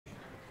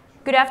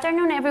Good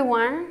afternoon,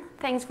 everyone.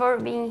 Thanks for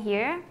being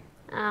here.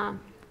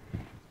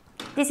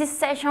 This is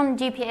session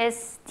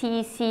GPS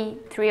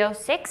TEC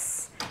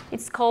 306.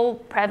 It's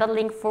called Private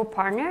Link for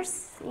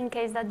Partners, in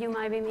case that you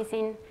might be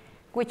missing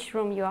which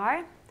room you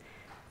are.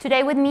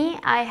 Today with me,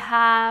 I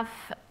have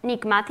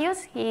Nick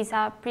Matthews. He's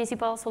a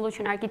Principal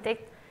Solution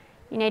Architect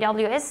in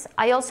AWS.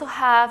 I also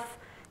have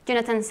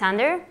Jonathan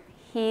Sander.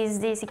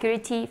 He's the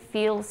Security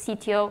Field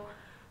CTO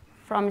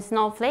from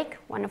Snowflake,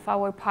 one of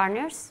our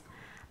partners.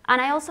 And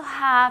I also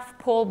have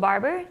Paul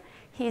Barber.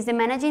 He's the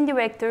Managing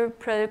Director,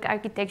 Product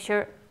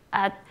Architecture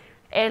at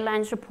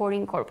Airlines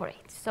Reporting Corporate.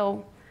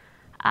 So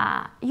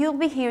you'll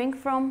be hearing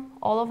from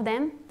all of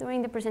them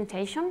during the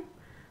presentation.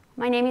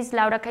 My name is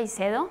Laura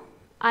Caicedo.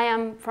 I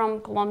am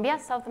from Colombia,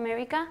 South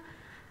America,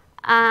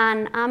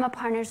 and I'm a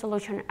Partner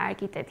Solution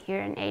Architect here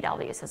in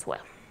AWS as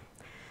well.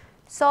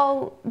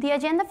 So the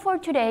agenda for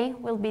today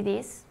will be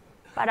this,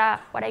 but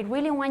what I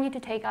really want you to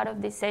take out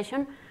of this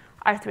session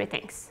are three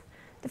things.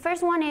 The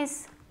first one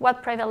is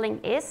what Private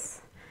Link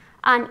is,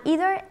 and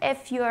either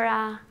if you're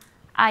a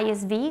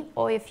ISV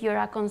or if you're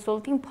a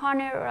consulting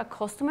partner or a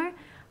customer,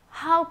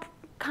 how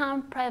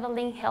can Private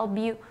Link help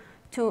you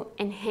to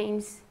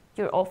enhance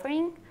your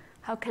offering?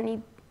 How can it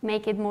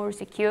make it more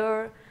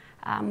secure,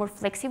 more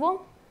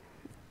flexible?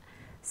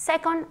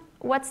 Second,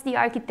 what's the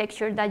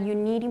architecture that you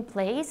need in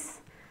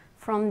place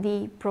from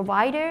the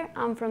provider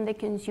and from the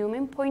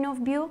consumer point of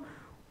view?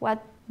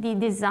 What the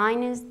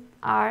designers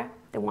are,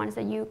 the ones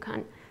that you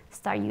can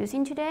start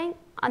using today.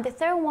 And the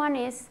third one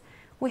is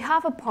we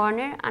have a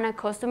partner and a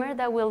customer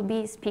that will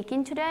be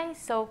speaking today.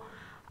 So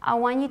I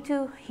want you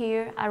to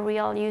hear a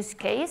real use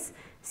case,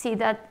 see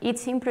that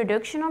it's in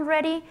production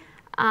already,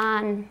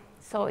 and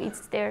so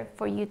it's there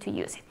for you to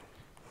use it.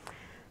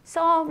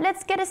 So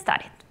let's get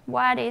started.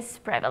 What is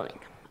Private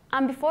Link?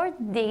 And before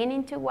digging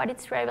into what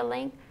is Private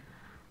Link,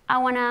 I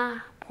want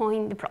to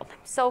point the problem.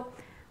 So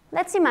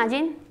let's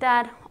imagine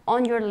that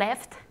on your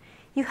left,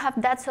 you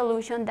have that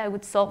solution that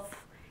would solve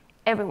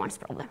everyone's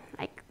problem.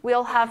 Like we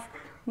all have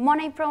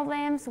money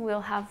problems, we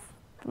all have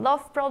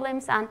love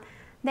problems, and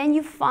then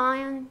you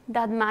find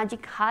that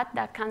magic hat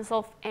that can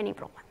solve any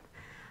problem.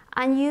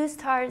 And you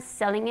start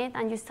selling it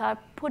and you start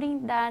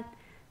putting that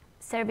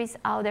service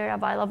out there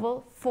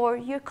available for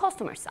your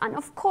customers. And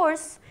of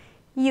course,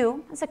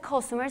 you as a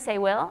customer say,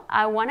 well,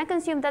 I want to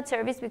consume that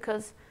service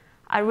because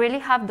I really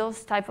have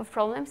those type of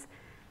problems,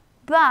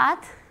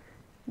 but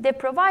the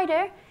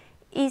provider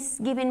is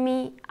giving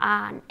me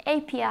an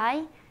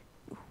API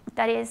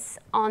that is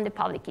on the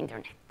public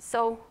internet.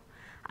 So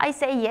I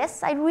say,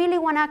 yes, I really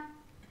want to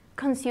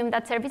consume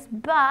that service,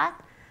 but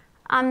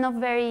I'm not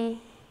very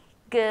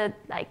good,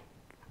 like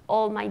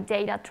all my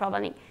data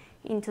traveling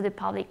into the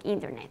public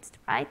internet,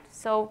 right?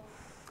 So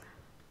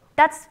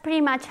that's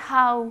pretty much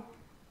how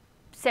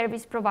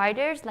service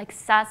providers, like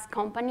SaaS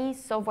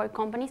companies, software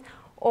companies,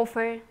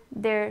 offer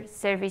their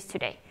service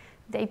today.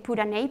 They put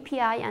an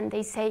API and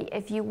they say,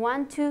 if you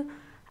want to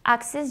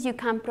access, you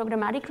can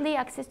programmatically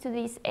access to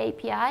this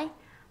API,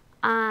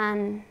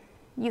 and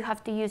you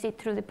have to use it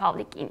through the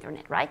public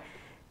internet, right?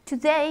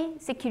 Today,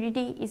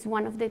 security is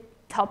one of the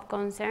top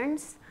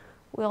concerns.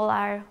 We all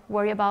are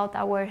worried about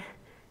our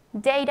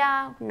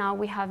data. Now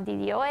we have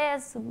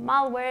DDoS,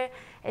 malware,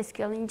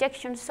 SQL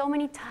injection, so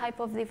many type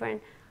of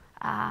different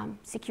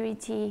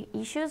security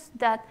issues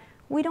that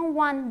we don't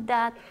want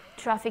that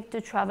traffic to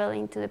travel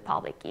into the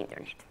public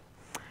internet.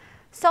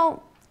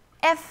 So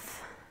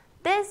if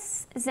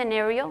this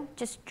scenario,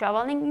 just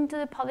traveling into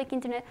the public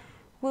internet,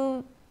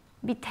 will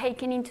be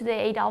taken into the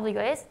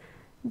AWS,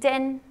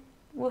 then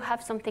we'll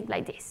have something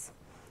like this.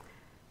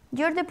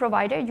 You're the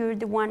provider, you're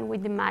the one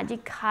with the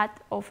magic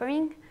hat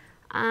offering,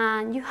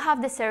 and you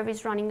have the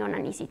service running on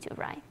an EC2,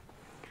 right?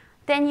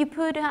 Then you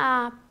put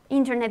an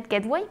internet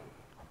gateway,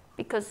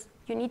 because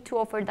you need to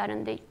offer that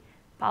on the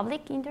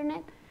public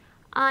internet.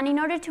 And in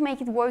order to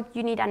make it work,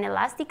 you need an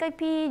elastic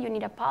IP, you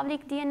need a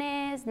public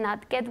DNS,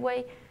 NAT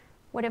gateway,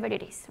 whatever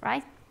it is,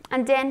 right?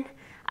 And then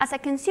as a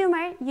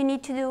consumer, you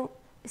need to do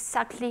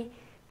exactly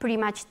pretty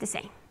much the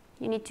same.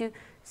 You need to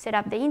set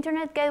up the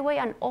internet gateway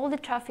and all the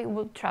traffic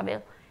will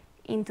travel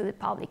into the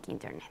public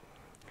internet.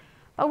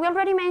 But we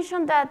already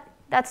mentioned that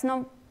that's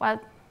not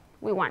what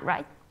we want,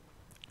 right?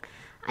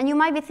 And you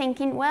might be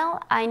thinking,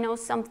 well, I know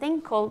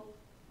something called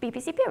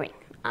VPC peering.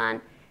 And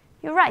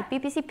you're right,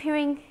 VPC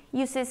peering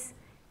uses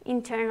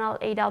internal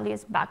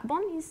AWS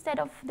backbone instead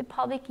of the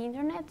public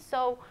internet.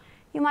 So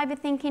you might be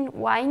thinking,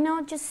 why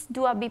not just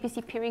do a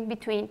VPC peering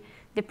between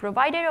the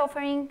provider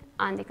offering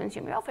and the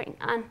consumer offering?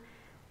 And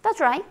that's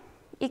right,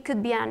 it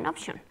could be an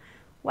option.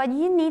 What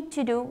you need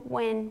to do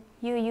when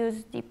you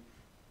use the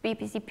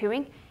VPC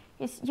peering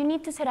is you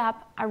need to set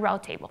up a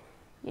route table.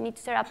 You need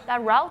to set up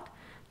that route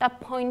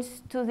that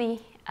points to the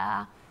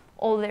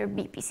older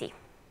VPC.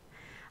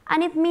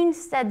 And it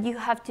means that you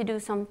have to do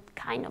some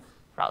kind of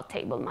route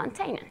table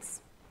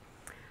maintenance.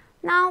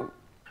 Now,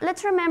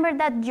 let's remember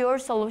that your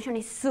solution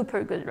is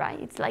super good, right?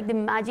 It's like the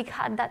magic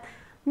hat that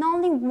not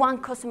only one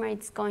customer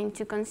is going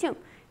to consume,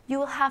 you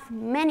will have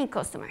many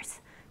customers.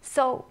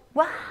 So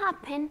what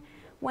happens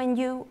when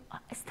you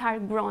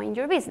start growing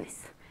your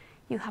business.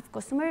 You have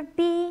customer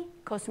B,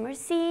 customer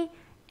C,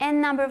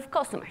 and number of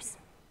customers.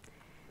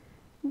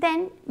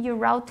 Then your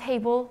route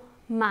table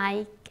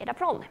might get a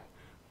problem.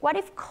 What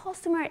if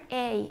customer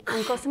A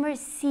and customer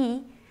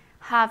C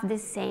have the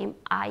same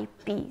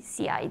IP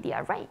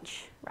CIDR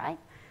range, right?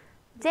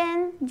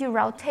 Then your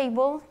route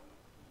table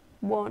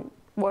won't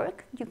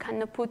work. You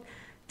cannot put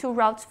two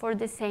routes for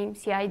the same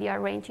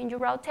CIDR range in your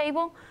route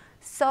table.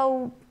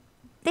 So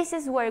this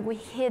is where we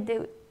hit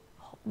the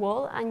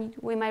wall, and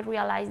we might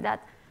realize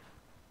that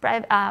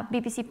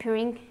VPC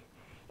peering,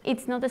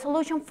 it's not a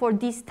solution for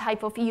this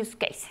type of use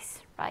cases,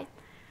 right?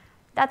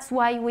 That's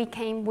why we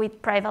came with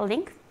Private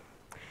Link.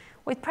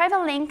 With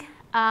Private Link,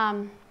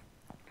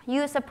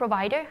 you as a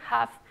provider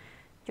have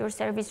your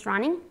service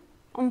running.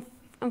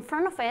 In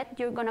front of it,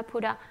 you're going to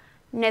put a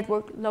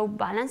network load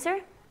balancer.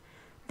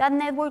 That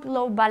network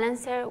load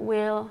balancer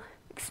will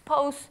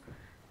expose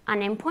an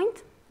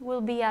endpoint,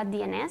 will be a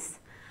DNS.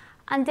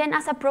 And then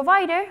as a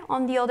provider,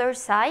 on the other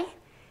side,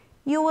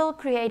 you will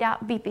create a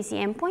VPC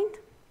endpoint.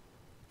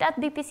 That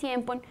VPC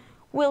endpoint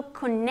will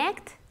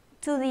connect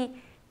to the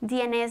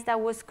DNS that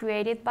was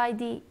created by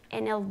the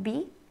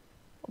NLB,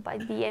 or by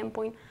the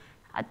endpoint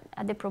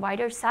at the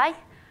provider side,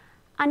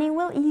 and it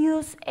will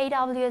use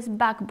AWS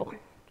backbone.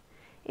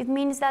 It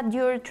means that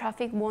your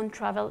traffic won't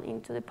travel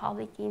into the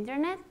public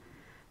internet.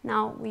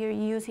 Now we are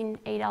using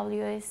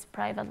AWS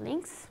private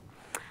links.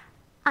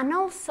 And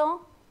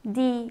also,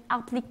 the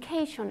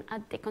application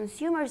at the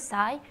consumer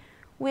side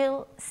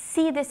will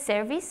see the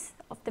service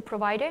of the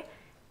provider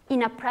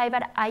in a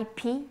private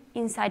IP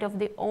inside of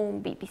the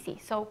own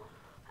VPC. So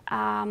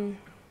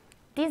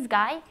this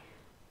guy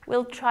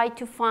will try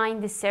to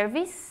find the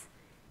service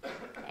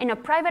in a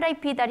private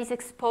IP that is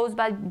exposed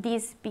by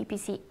this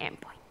VPC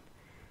endpoint,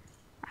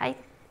 right?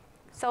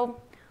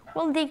 So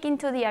we'll dig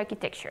into the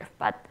architecture,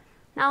 but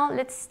now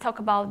let's talk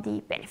about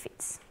the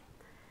benefits.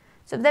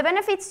 So the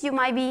benefits, you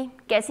might be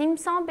guessing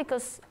some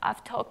because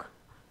I've talked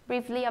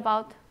briefly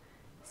about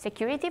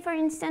security, for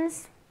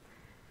instance.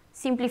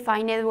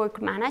 Simplify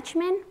network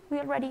management. We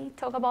already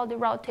talked about the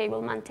route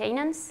table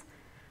maintenance.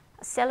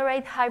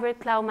 Accelerate hybrid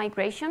cloud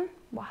migration.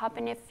 What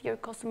happens if your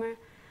customer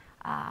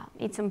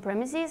is on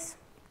premises?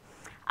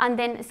 And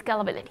then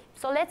scalability.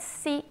 So let's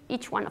see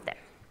each one of them.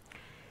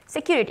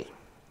 Security.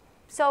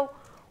 So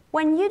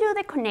when you do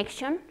the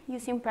connection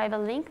using private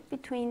link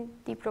between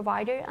the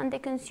provider and the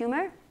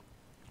consumer,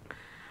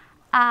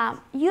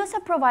 you as a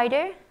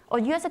provider or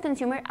you as a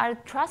consumer are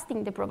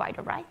trusting the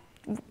provider, right?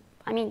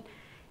 I mean,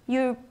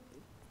 you're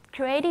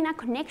creating a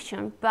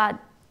connection, but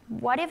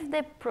what if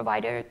the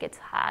provider gets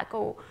hacked,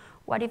 or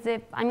what if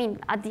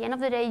at the end of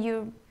the day,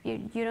 you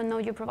don't know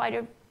your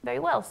provider very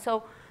well.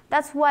 So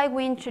that's why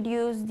we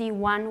introduced the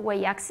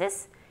one-way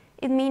access.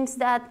 It means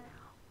that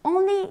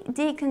only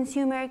the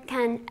consumer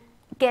can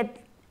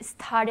get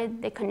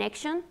started the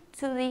connection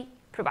to the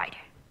provider.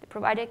 The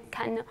provider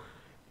can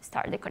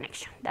start the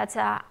connection. That's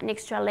an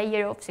extra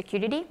layer of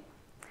security.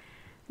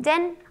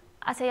 Then,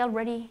 as I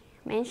already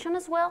mentioned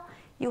as well,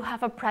 you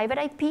have a private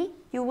IP.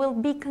 You will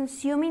be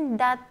consuming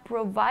that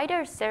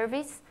provider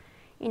service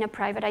in a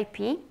private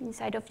IP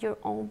inside of your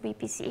own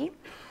VPC.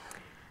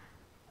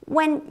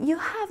 When you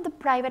have the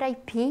private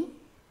IP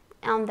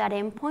on that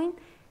endpoint,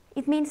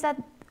 it means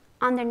that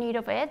underneath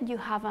of it, you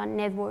have a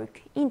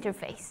network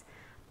interface.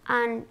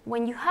 And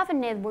when you have a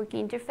network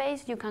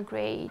interface, you can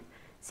create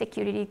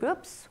security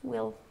groups.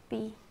 We'll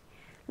be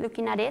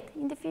looking at it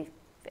in the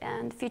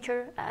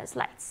future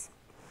slides.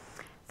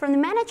 From the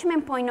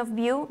management point of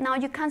view, now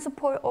you can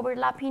support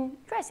overlapping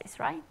addresses,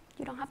 right?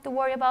 You don't have to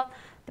worry about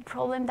the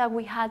problem that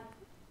we had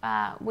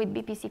with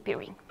VPC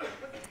peering.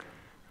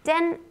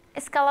 Then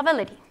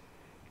scalability.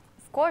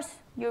 Of course,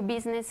 your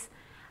business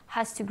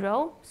has to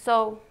grow,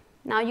 so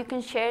now you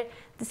can share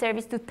the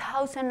service to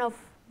thousands of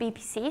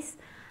VPCs,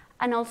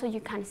 and also you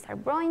can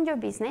start growing your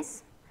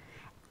business.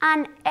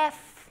 And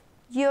if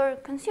your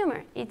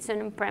consumer is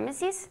on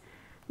premises,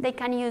 they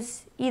can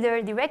use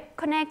either Direct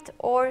Connect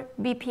or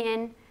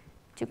VPN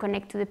to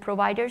connect to the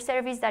provider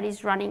service that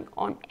is running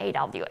on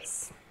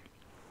AWS.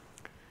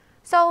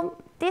 So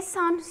this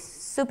sounds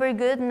super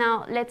good.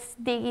 Now let's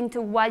dig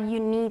into what you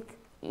need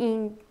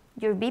in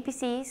your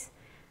VPCs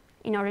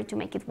in order to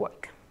make it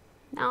work.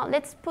 Now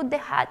let's put the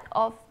hat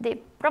of the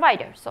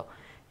provider. So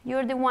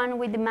you're the one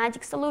with the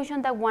magic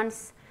solution that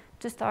wants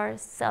to start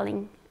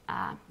selling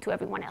to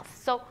everyone else.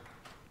 So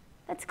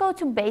let's go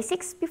to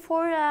basics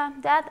before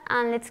that,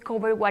 and let's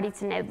cover what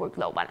is a network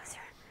load balancer.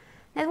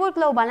 Network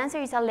load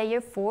balancer is a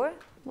layer 4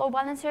 load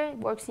balancer. It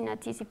works in a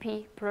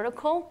TCP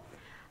protocol.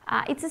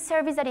 It's a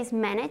service that is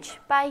managed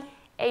by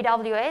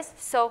AWS.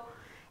 So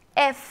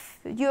if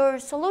your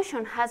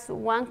solution has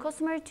one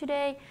customer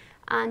today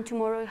and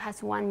tomorrow it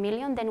has 1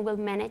 million, then we'll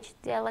manage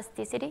the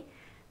elasticity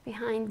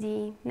behind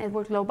the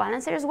network load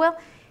balancer as well.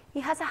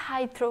 It has a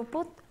high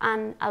throughput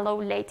and a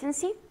low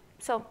latency.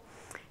 So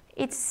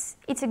it's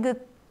a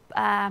good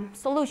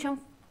solution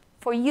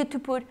for you to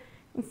put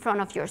in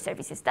front of your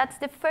services. That's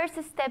the first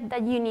step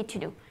that you need to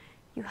do.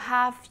 You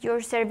have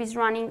your service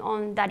running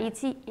on that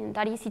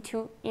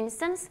EC2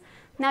 instance.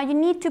 Now you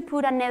need to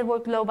put a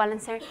network load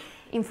balancer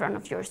in front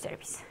of your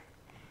service.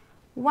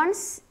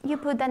 Once you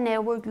put the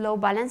network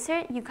load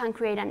balancer, you can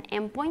create an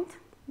endpoint.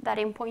 That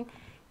endpoint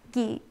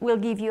will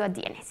give you a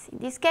DNS. In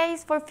this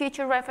case, for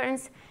future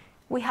reference,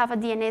 we have a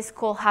DNS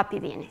called Happy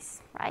DNS,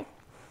 right?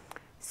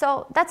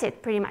 So that's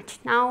it, pretty much.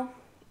 Now,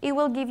 it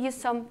will give you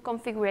some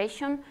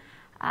configuration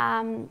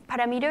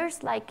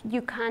parameters, like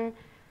you can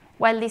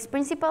whitelist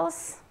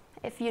principals,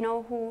 if you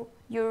know who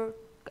your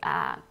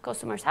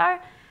customers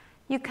are.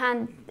 You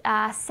can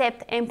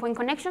accept endpoint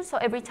connections, so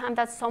every time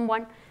that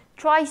someone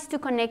tries to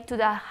connect to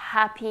the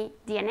Happy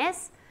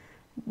DNS,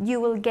 you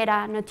will get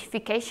a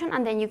notification,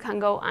 and then you can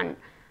go and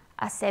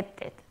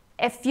accept it.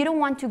 If you don't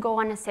want to go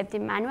and accept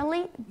it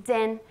manually,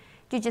 then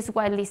you just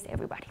whitelist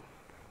everybody.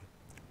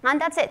 And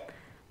that's it.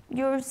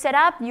 You're set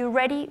up, you're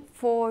ready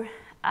for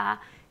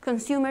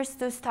consumers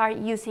to start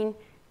using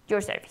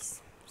your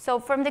service. So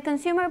from the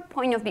consumer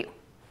point of view,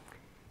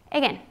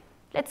 again,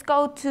 let's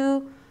go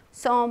to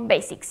some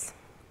basics.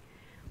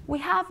 We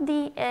have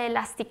the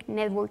Elastic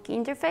Network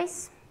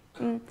Interface.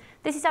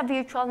 This is a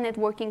virtual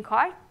networking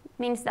card. It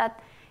means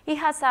that it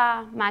has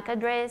a MAC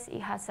address, it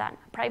has a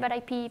private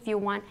IP if you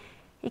want.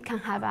 It can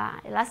have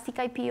an Elastic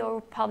IP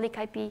or public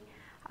IP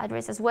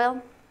address as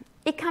well.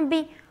 It can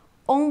be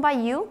owned by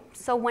you.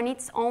 So when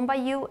it's owned by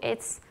you,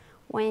 it's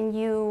when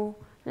you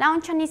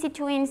launch an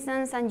EC2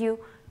 instance and you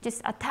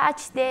just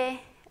attach the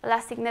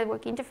Elastic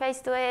Network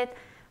Interface to it,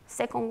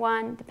 second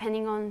one,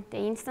 depending on the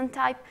instance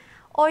type,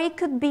 or it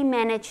could be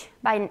managed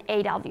by an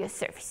AWS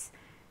service.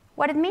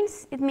 What it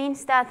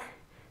means that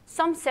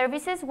some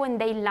services, when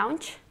they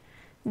launch,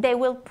 they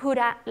will put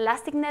an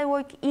Elastic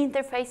Network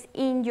Interface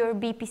in your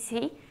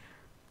VPC,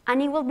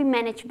 and it will be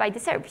managed by the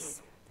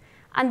service.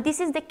 And this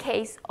is the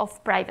case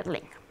of Private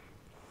Link.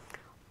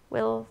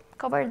 We'll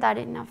cover that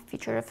in a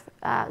future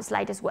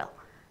slide as well.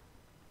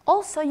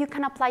 Also, you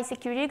can apply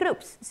security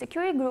groups.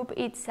 Security group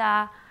is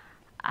a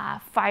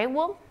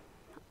firewall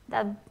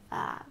that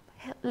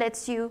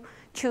lets you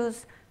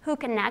choose who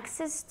can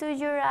access to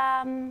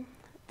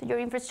your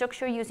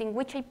infrastructure using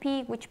which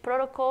IP, which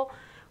protocol,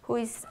 who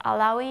is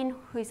allowing,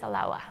 who is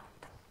allowed out.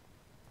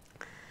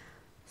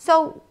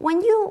 So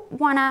when you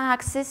want to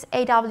access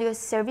AWS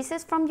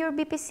services from your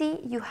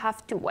VPC, you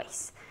have two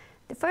ways.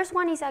 The first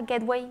one is a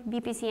gateway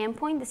VPC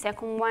endpoint. The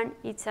second one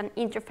is an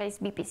interface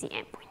VPC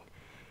endpoint.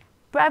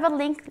 Private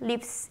Link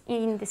lives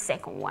in the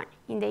second one,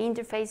 in the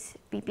interface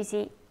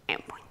VPC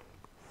endpoint.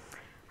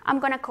 I'm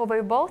going to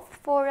cover both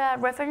for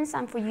reference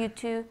and for you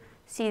to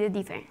see the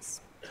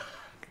difference.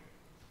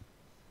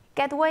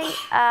 Gateway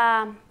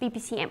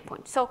VPC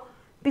endpoint. So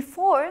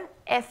before,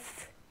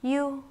 if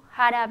you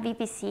had a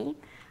VPC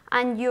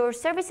and your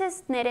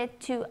services needed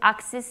to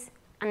access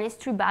an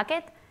S3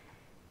 bucket,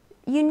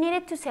 you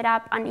needed to set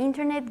up an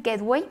internet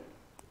gateway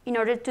in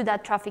order to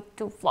that traffic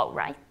to flow,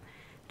 right?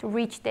 To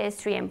reach the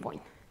S3 endpoint.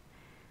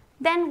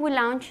 Then we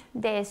launched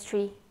the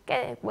S3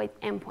 gateway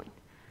endpoint.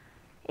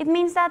 It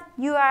means that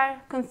you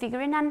are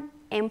configuring an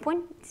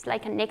endpoint. It's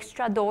like an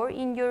extra door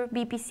in your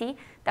VPC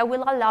that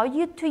will allow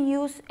you to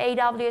use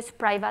AWS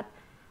private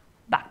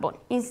backbone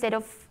instead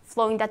of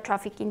flowing that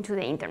traffic into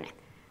the internet.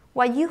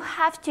 What you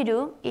have to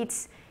do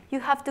is you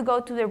have to go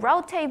to the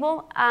route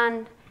table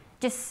and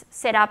just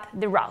set up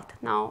the route.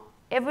 Now,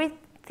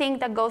 everything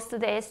that goes to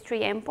the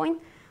S3 endpoint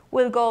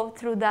will go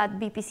through that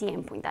VPC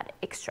endpoint, that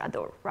extra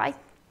door, right?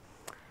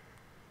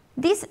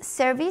 This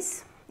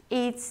service,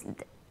 it's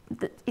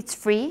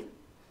free.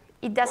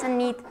 It doesn't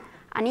need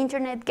an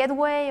internet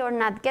gateway or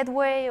NAT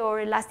gateway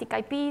or Elastic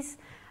IPs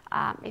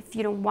if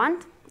you don't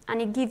want,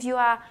 and it gives you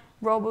a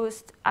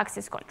robust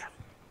access control.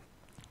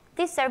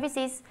 This service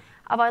is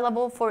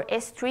available for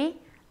S3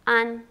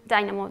 and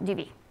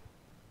DynamoDB,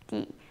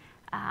 the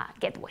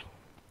gateway.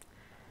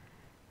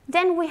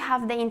 Then we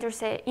have the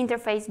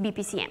interface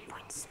VPC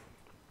endpoints.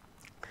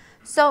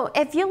 So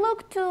if you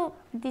look to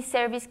the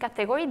service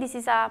category, this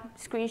is a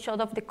screenshot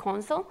of the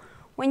console.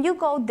 When you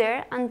go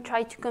there and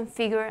try to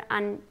configure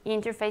an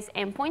interface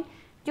endpoint,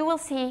 you will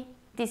see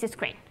this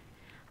screen.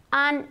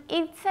 And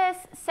it says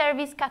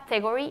service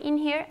category in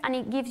here, and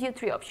it gives you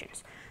three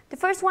options. The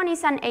first one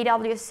is an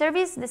AWS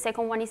service. The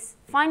second one is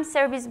find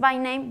service by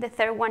name. The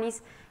third one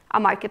is a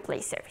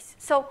marketplace service.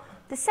 So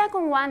the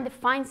second one, the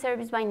find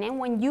service by name,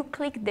 when you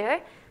click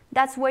there,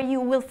 that's where you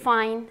will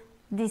find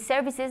the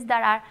services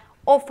that are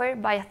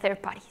offered by a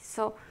third party.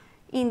 So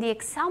in the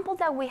example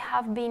that we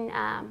have been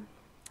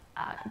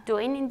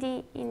doing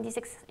in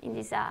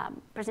this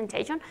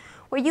presentation,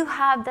 where you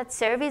have that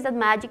service, that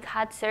Magic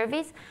Hat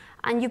service,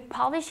 and you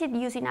publish it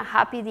using a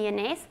Happy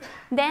DNS,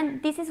 then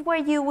this is where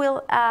you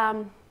will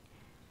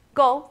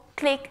go,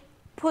 click,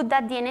 put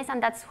that DNS,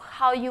 and that's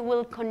how you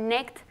will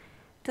connect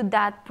to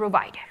that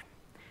provider.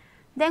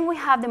 Then we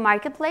have the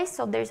marketplace,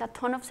 so there's a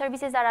ton of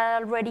services that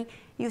are already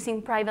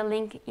using Private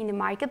Link in the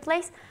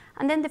marketplace.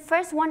 And then the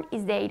first one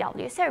is the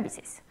AWS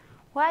services.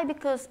 Why?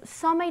 Because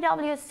some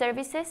AWS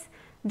services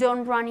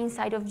don't run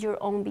inside of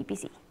your own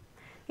VPC.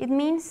 It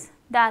means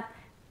that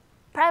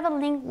Private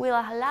Link will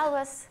allow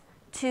us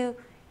to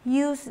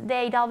use the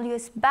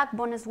AWS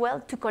backbone as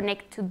well to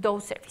connect to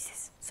those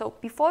services. So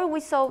before we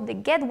saw the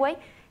gateway,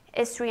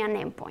 S3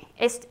 and endpoint,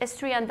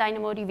 S3 and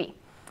DynamoDB.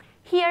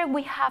 Here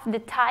we have the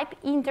type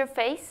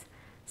interface.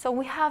 So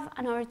we have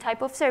another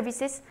type of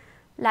services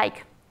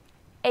like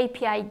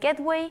API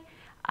gateway,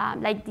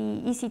 like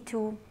the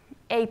EC2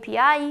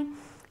 API.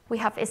 We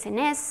have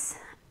SNS.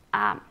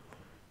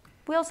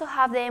 We also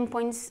have the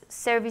endpoints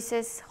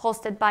services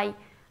hosted by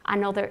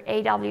another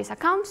AWS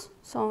accounts.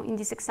 So in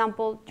this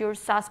example, your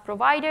SaaS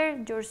provider,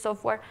 your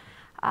software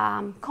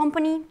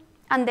company,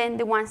 and then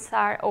the ones that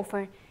are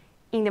offered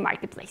in the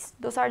marketplace.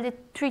 Those are the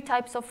 3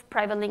 types of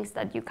private links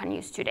that you can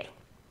use today.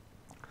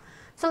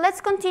 So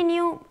let's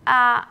continue.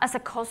 As a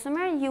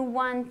customer, you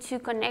want to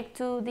connect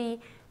to the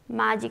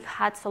Magic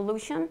Hat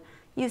solution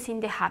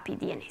using the Happy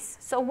DNS.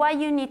 So what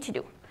you need to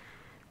do?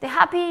 The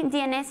Happy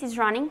DNS is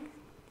running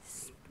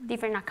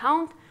different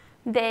account.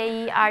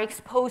 They are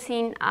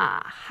exposing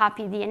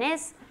Happy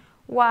DNS.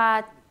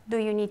 What do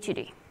you need to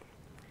do?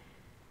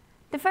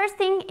 The first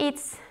thing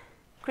is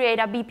create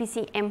a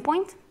VPC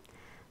endpoint.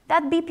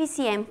 That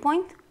VPC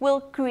endpoint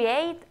will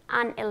create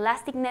an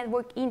elastic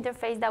network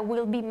interface that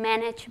will be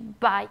managed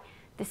by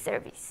the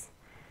service.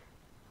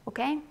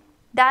 Okay?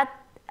 That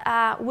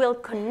will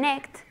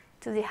connect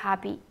to the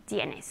Happy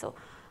DNS. So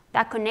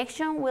that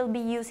connection will be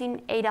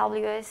using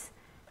AWS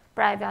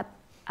private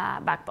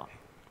backbone.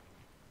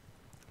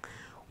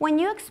 When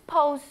you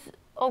expose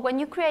or when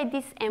you create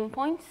these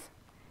endpoints,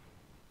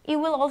 it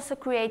will also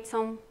create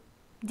some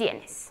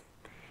DNS.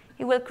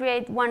 It will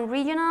create one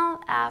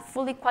regional,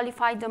 fully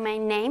qualified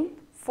domain name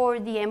for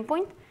the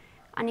endpoint,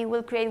 and it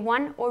will create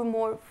one or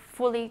more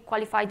fully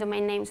qualified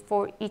domain names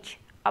for each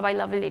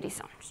availability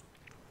zones.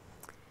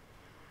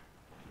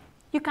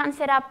 You can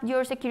set up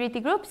your security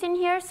groups in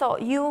here, so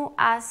you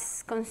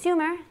as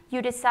consumer,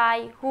 you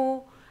decide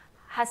who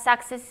has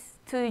access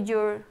to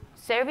your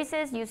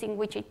services using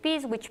which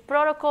IPs, which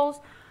protocols.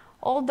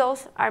 All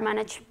those are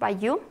managed by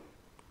you.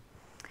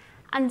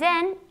 And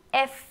then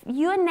if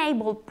you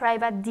enable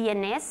private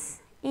DNS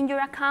in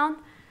your account,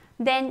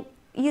 then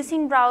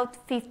using Route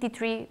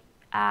 53,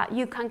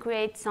 you can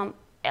create some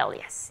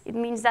alias. It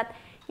means that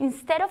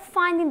instead of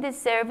finding the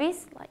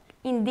service like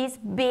in this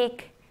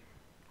big,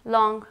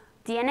 long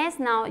DNS,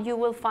 now you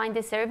will find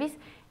the service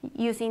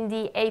using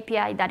the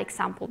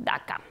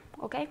api.example.com,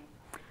 okay?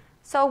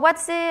 So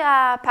what's the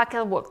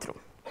packet walkthrough?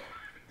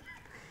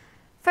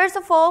 First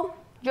of all,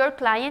 your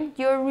client,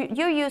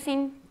 you're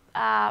using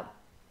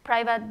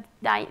private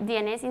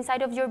DNS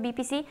inside of your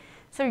VPC,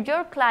 so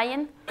your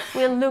client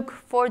will look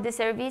for the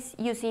service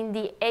using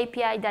the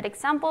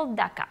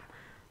api.example.com.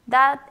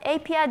 That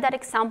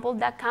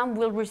api.example.com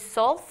will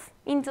resolve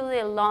into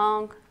the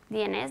long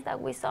DNS that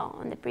we saw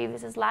on the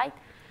previous slide.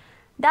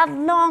 That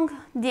long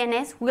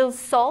DNS will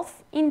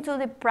solve into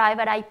the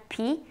private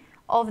IP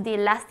of the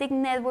elastic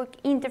network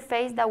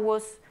interface that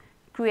was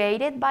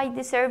created by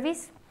the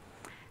service.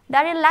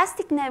 That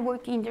elastic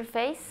network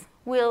interface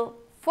will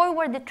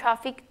forward the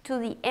traffic to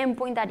the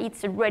endpoint that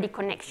it's already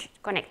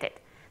connected.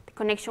 The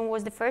connection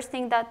was the first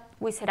thing that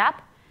we set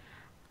up.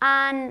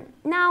 And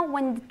now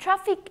when the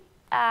traffic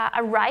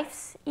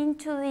arrives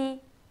into the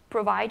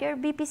provider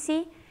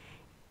VPC,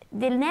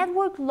 the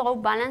network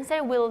load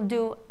balancer will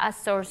do a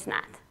source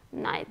NAT,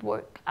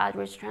 network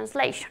address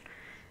translation.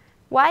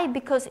 Why?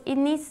 Because it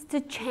needs to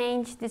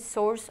change the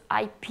source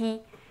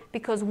IP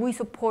because we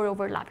support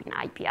overlapping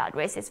IP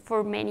addresses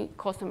for many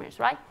customers,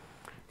 right?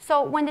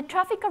 So when the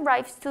traffic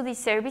arrives to the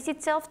service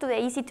itself, to the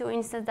EC2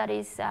 instance that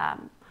is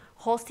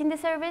hosting the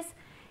service,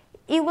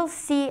 it will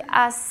see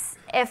as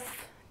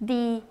if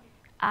the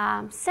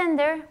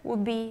sender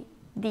would be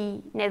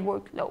the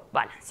network load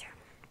balancer.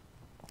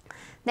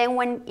 Then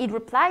when it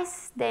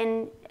replies,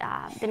 then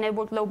the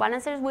network load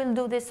balancers will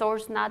do the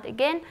source NAT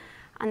again,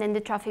 and then the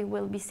traffic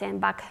will be sent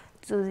back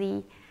to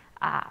the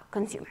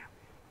consumer.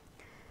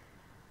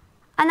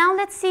 And now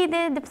let's see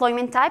the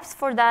deployment types.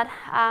 For that,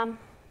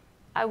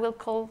 I will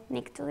call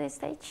Nick to the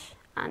stage.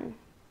 And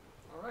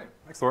all right,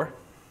 thanks, Laura.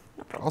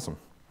 No problem.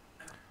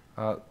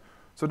 Awesome.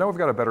 So now we've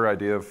got a better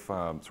idea of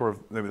sort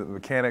of the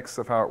mechanics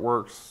of how it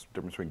works,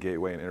 difference between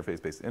gateway and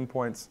interface-based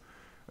endpoints.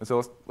 And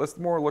so let's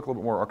look a little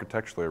bit more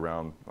architecturally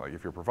around, like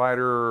if you're a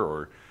provider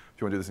or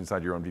if you want to do this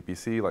inside your own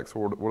VPC, like so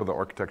what are the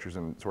architectures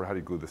and sort of how do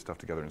you glue this stuff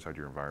together inside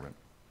your environment?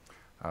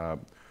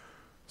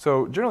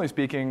 So generally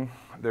speaking,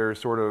 there's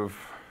sort of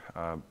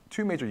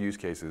two major use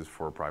cases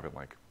for a private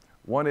link.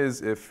 One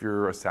is if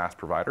you're a SaaS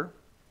provider,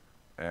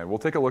 and we'll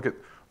take a look at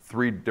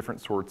 3 different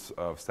sorts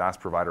of SaaS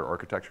provider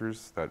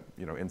architectures that,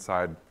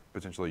 inside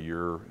potentially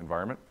your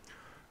environment,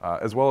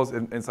 as well as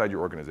inside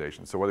your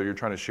organization. So whether you're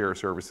trying to share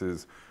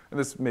services, and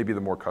this may be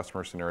the more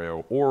customer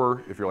scenario,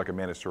 or if you're like a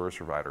managed service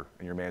provider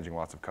and you're managing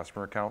lots of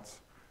customer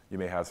accounts, you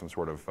may have some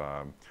sort of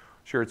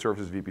shared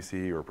services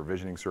VPC or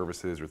provisioning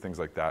services or things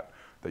like that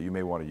that you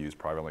may want to use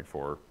private link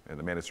for in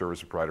the managed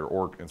service provider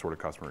or in sort of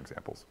customer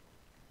examples.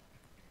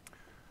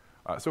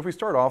 So if we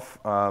start off,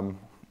 and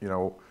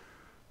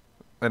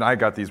I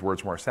got these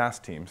words from our SaaS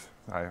teams,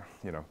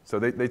 so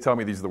they tell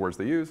me these are the words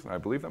they use, and I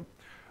believe them.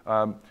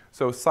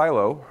 So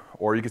silo,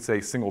 or you could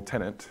say single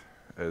tenant,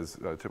 is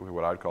typically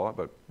what I'd call it,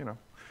 but you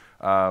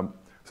know.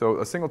 So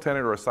a single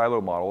tenant or a silo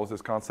model is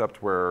this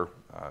concept where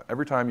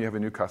every time you have a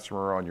new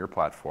customer on your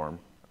platform,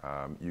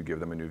 you give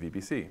them a new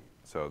VPC.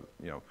 So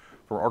you know,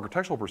 from an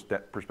architectural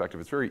perspective,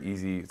 it's very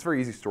easy. It's a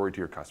very easy story to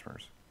your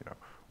customers. You know,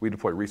 we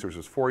deploy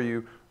resources for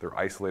you. They're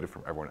isolated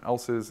from everyone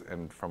else's,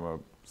 and from a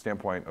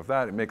standpoint of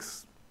that, it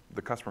makes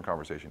the customer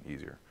conversation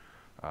easier.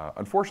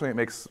 Unfortunately, it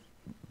makes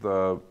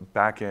the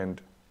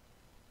back-end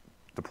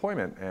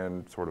deployment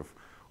and sort of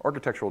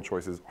architectural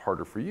choices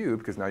harder for you,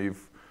 because now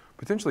you've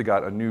potentially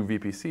got a new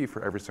VPC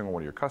for every single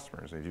one of your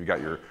customers. And if you've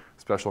got your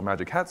special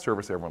Magic Hat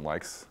service everyone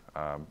likes,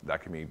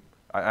 that can be,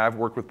 I've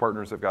worked with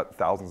partners that have got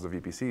thousands of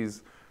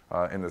VPCs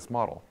in this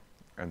model.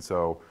 And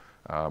so,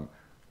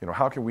 you know,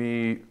 how can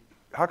we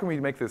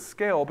make this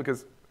scale?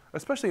 Because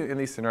especially in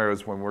these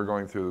scenarios when we're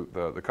going through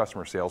the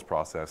customer sales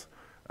process,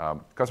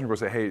 customers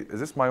will say, hey, is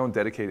this my own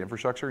dedicated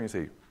infrastructure? And you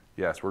say,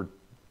 yes, we're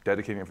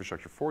dedicating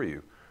infrastructure for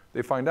you.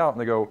 They find out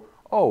and they go,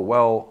 oh,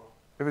 well,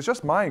 if it's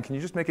just mine, can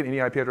you just make it any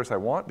IP address I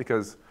want?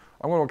 Because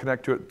I want to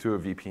connect to it to a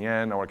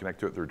VPN. I want to connect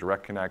to it through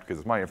Direct Connect because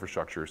it's my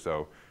infrastructure.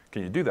 So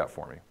can you do that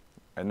for me?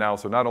 And now,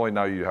 so not only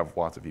now you have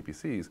lots of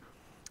VPCs,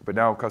 but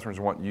now customers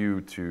want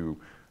you to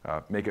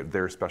make it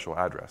their special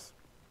address.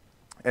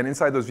 And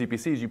inside those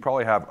VPCs, you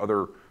probably have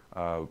other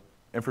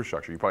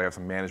infrastructure. You probably have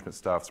some management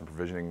stuff, some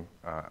provisioning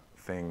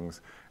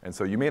things. And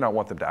so you may not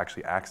want them to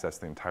actually access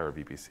the entire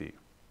VPC.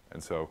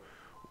 And so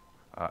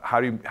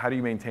how do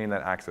you maintain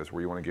that access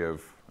where you want to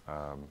give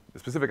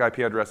specific IP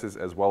addresses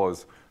as well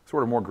as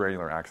sort of more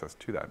granular access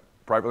to that?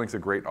 Private Link's a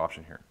great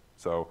option here.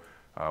 So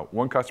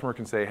one customer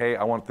can say, hey,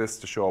 I want this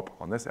to show up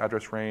on this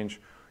address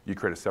range. You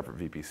create a separate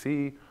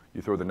VPC.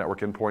 You throw the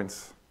network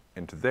endpoints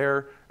into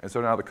there. And so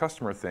now the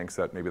customer thinks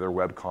that maybe their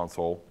web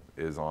console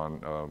is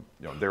on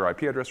you know, their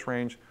IP address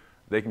range.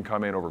 They can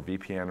come in over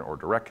VPN or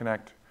Direct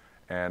Connect,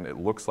 and it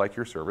looks like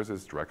your service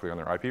is directly on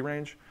their IP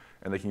range.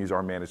 And they can use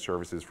our managed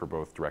services for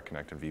both Direct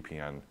Connect and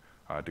VPN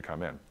to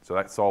come in. So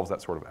that solves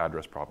that sort of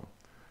address problem.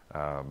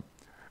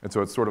 And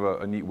so it's sort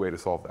of a neat way to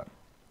solve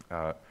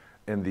that.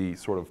 In the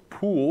sort of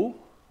pool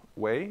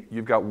way,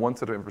 you've got one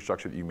set of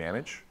infrastructure that you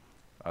manage.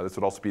 This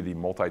would also be the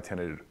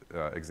multi-tenanted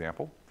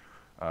example.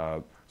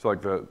 So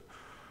like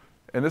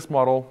in this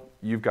model,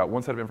 you've got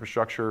one set of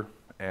infrastructure,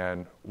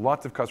 and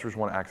lots of customers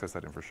want to access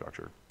that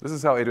infrastructure. This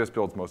is how AWS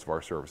builds most of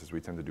our services.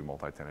 We tend to do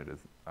multi-tenanted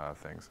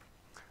things.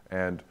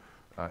 And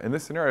in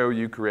this scenario,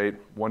 you create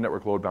one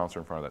network load balancer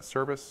in front of that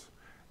service.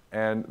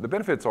 And the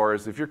benefits are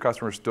is if your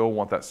customers still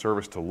want that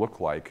service to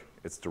look like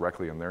it's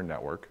directly in their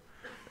network,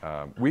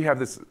 we have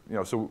this, you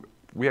know, so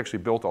we actually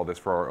built all this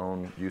for our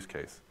own use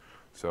case.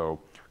 So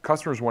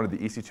customers wanted the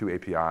EC2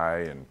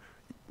 API and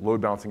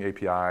load balancing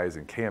APIs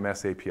and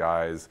KMS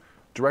APIs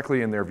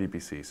directly in their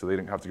VPC, so they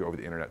didn't have to go over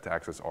the internet to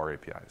access our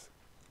APIs.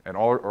 And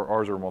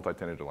ours are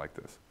multi-tenanted like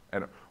this.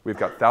 And we've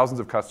got thousands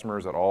of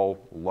customers that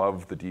all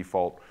love the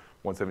default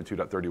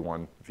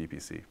 172.31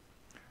 VPC.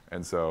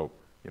 And so,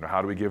 you know,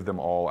 how do we give them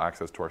all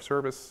access to our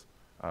service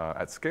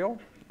at scale?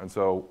 And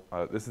so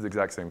this is the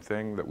exact same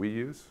thing that we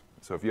use.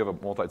 So if you have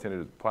a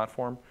multi-tenanted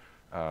platform,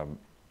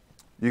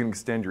 you can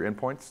extend your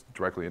endpoints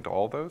directly into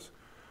all of those.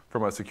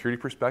 From a security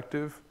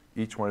perspective,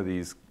 each one of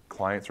these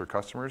clients or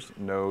customers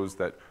knows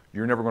that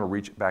you're never going to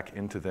reach back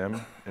into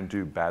them and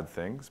do bad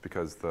things,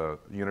 because the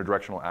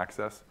unidirectional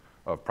access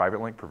of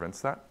Private Link prevents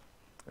that.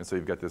 And so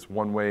you've got this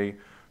one-way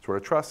sort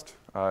of trust,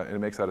 and it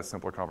makes that a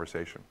simpler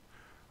conversation.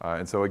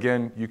 And so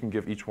again, you can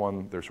give each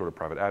one their sort of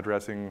private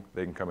addressing.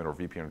 They can come in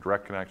over VPN or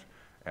Direct Connect,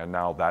 and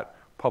now that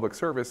public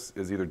service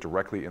is either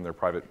directly in their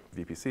private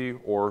VPC,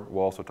 or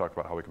we'll also talk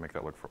about how we can make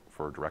that look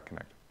for Direct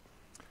Connect.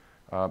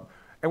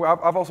 And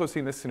I've also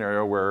seen this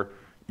scenario where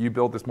you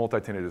build this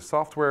multi-tenanted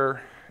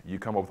software, you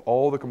come up with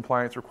all the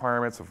compliance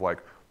requirements of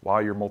like, wow,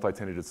 your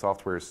multi-tenanted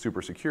software is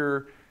super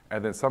secure,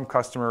 and then some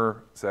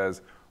customer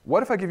says,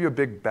 what if I give you a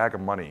big bag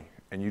of money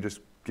and you just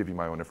give you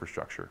my own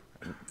infrastructure?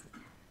 And,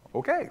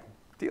 okay,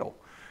 deal.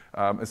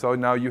 And so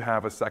now you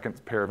have a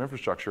second pair of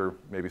infrastructure,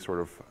 maybe sort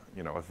of,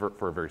 you know,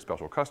 for a very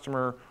special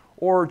customer,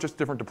 or just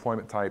different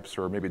deployment types,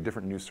 or maybe a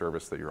different new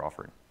service that you're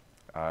offering.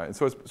 And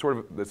so it's sort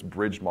of this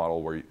bridge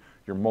model where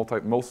you're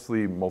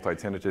mostly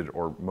multi-tenanted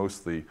or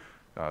mostly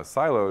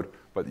siloed,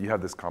 but you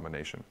have this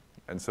combination.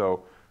 And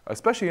so,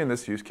 especially in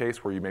this use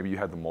case where maybe you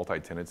had the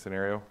multi-tenant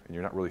scenario and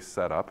you're not really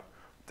set up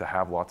to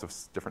have lots of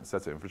different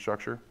sets of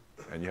infrastructure,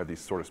 and you have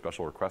these sort of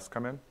special requests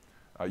come in,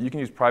 you can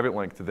use Private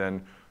Link to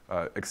then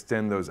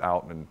extend those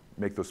out and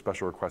make those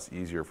special requests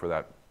easier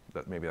for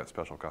maybe that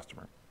special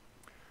customer.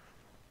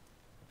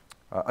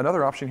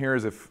 Another option here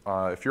is if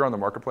you're on the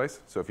marketplace.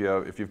 So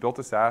if you've built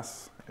a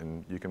SaaS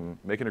and you can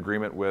make an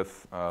agreement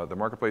with the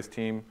marketplace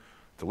team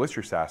to list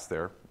your SaaS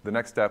there, the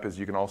next step is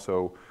you can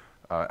also,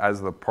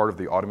 as the part of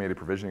the automated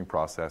provisioning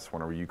process,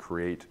 whenever you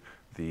create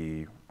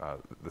the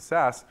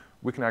SaaS,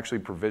 we can actually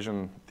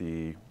provision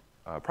the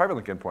Private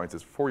Link endpoints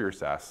as for your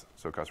SaaS,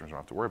 so customers don't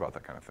have to worry about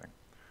that kind of thing.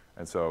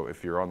 And so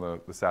if you're on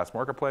the SaaS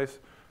marketplace,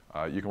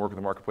 you can work with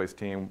the marketplace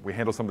team. We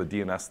handle some of the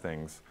DNS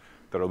things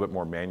that are a bit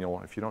more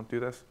manual if you don't do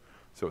this.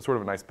 So it's sort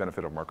of a nice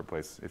benefit of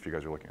Marketplace if you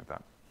guys are looking at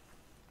that.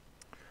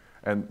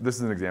 And this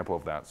is an example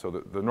of that.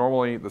 So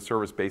normally the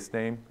service base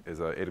name is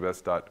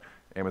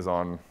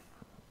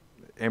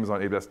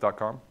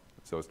AWS.amazon.com.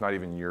 So it's not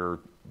even your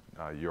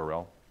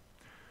URL.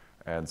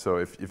 And so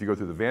if you go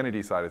through the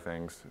vanity side of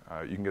things,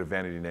 you can get a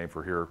vanity name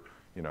for here,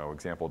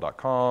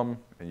 example.com,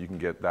 and you can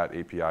get that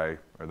API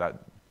or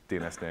that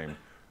DNS name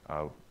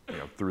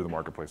through the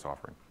Marketplace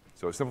offering.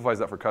 So it simplifies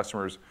that for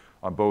customers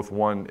on both.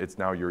 One, it's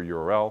now your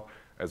URL,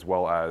 as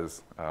well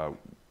as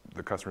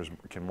the customers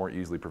can more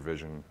easily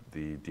provision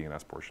the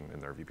DNS portion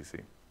in their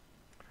VPC.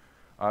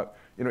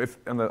 If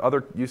in the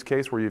other use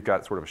case where you've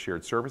got sort of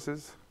shared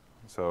services,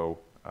 so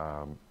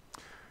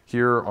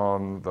here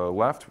on the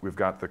left, we've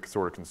got the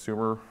sort of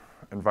consumer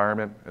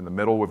environment. In the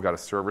middle, we've got a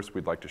service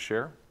we'd like to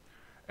share.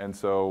 And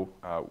so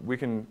we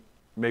can,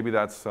 maybe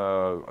that's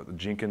a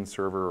Jenkins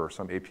server or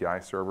some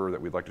API server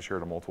that we'd like to share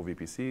to multiple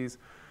VPCs.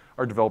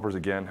 Our developers,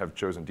 again, have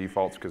chosen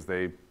defaults because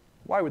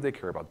why would they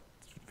care about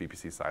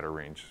VPC CIDR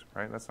range,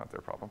 right? That's not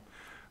their problem.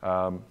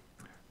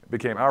 It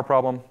became our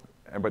problem,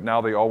 but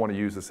now they all want to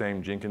use the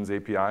same Jenkins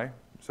API.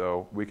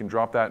 So we can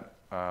drop that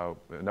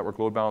network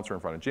load balancer in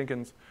front of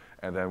Jenkins,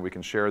 and then we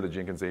can share the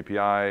Jenkins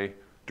API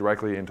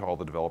directly into all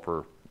the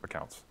developer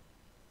accounts.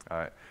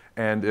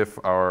 And if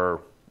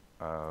our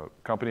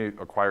company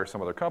acquires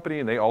some other company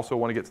and they also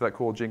want to get to that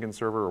cool Jenkins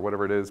server or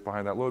whatever it is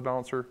behind that load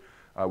balancer,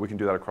 we can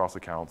do that across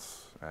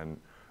accounts.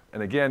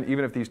 And again,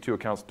 even if these two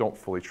accounts don't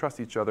fully trust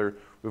each other,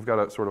 we've got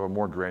a sort of a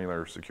more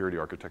granular security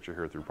architecture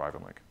here through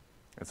PrivateLink.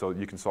 And so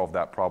you can solve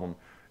that problem.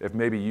 If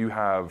maybe you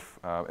have,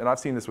 and I've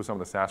seen this with some of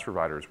the SaaS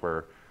providers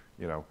where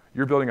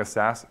you're building a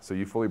SaaS, so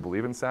you fully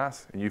believe in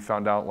SaaS, and you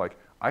found out like,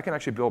 I can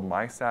actually build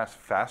my SaaS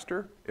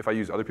faster if I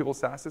use other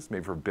people's SaaSes,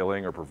 maybe for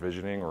billing or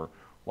provisioning or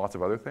lots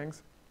of other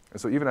things.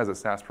 And so even as a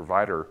SaaS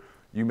provider,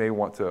 you may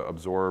want to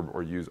absorb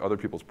or use other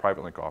people's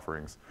PrivateLink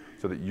offerings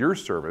so that your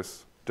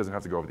service doesn't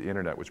have to go over the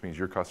internet, which means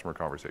your customer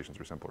conversations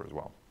are simpler as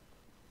well.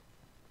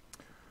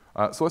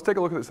 So let's take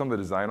a look at some of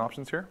the design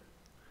options here.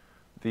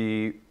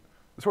 The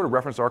sort of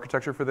reference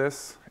architecture for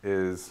this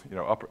is, in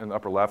the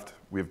upper left,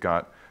 we've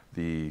got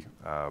the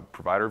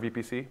provider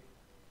VPC.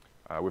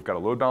 We've got a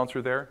load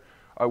balancer there.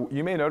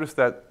 You may notice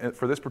that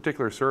for this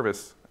particular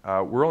service,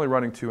 we're only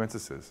running 2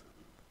 instances.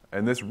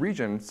 And this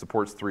region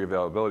supports 3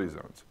 availability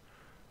zones.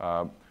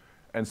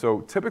 And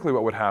so typically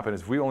what would happen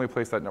is if we only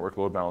place that network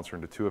load balancer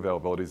into 2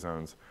 availability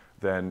zones,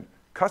 then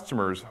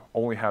customers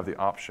only have the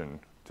option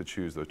to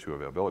choose those 2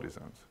 availability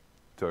zones.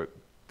 To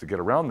get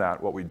around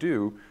that, what we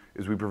do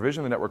is we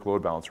provision the network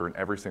load balancer in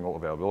every single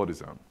availability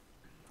zone.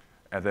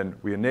 And then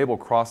we enable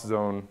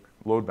cross-zone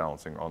load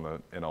balancing on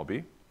the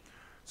NLB.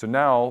 So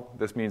now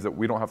this means that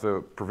we don't have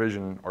to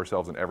provision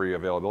ourselves in every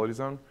availability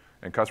zone,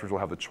 and customers will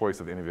have the choice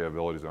of any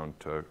availability zone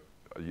to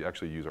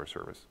actually use our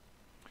service.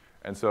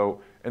 And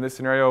so in this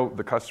scenario,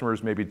 the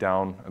customers may be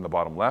down in the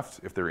bottom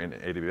left if they're in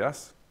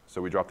AWS.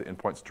 So we drop the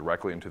endpoints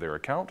directly into their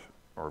account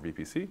or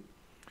VPC.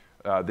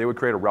 They would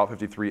create a Route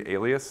 53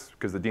 alias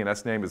because the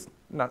DNS name is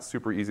not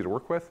super easy to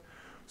work with.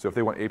 So if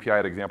they want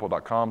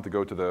API@example.com to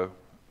go to the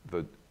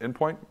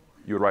endpoint,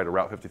 you would write a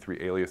Route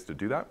 53 alias to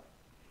do that.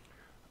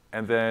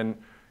 And then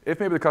if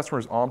maybe the customer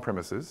is on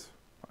premises,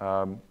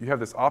 you have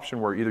this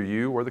option where either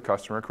you or the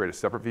customer create a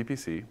separate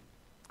VPC.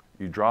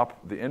 You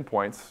drop the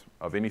endpoints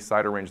of any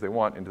CIDR range they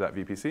want into that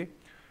VPC,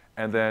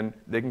 and then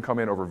they can come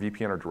in over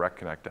VPN or Direct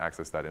Connect to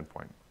access that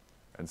endpoint.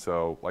 And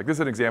so, like this is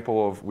an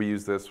example of, we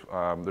use this,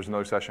 there's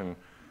another session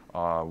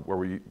where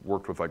we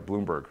worked with like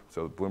Bloomberg.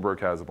 So Bloomberg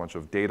has a bunch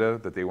of data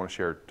that they want to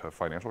share to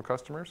financial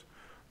customers.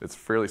 It's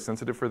fairly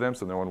sensitive for them,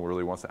 so no one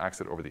really wants to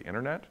access it over the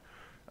internet.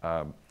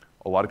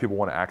 A lot of people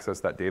want to access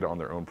that data on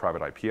their own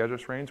private IP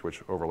address range,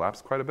 which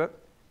overlaps quite a bit.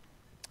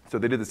 So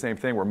they did the same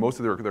thing where most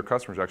of their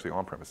customers are actually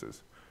on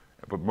premises,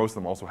 but most of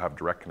them also have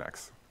direct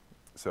connects.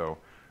 So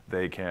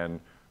they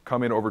can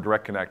come in over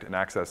Direct Connect and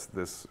access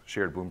this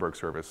shared Bloomberg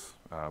service.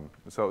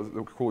 So it was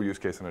a cool use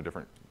case in a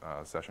different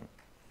session.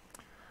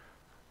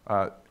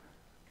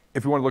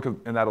 If you want to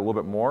look in that a little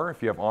bit more,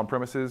 if you have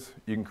on-premises,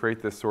 you can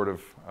create this sort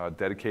of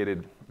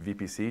dedicated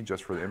VPC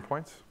just for the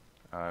endpoints.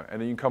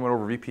 And then you can come in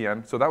over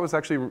VPN. So that was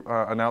actually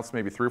announced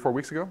maybe 3 or 4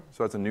 weeks ago.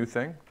 So that's a new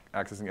thing,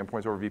 accessing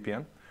endpoints over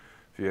VPN,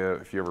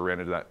 if you ever ran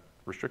into that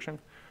restriction.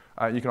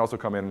 You can also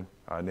come in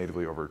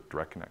natively over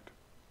Direct Connect.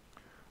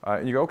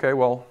 And you go, okay,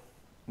 well,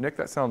 Nick,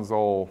 that sounds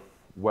all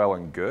well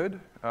and good.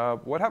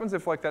 What happens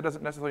if that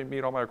doesn't necessarily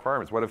meet all my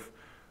requirements? What if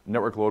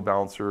network load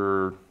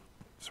balancer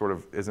sort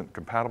of isn't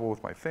compatible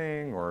with my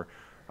thing? Or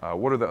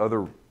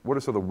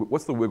what's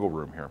the wiggle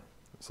room here?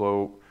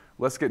 So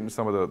let's get into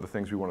some of the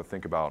things we want to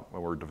think about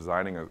when we're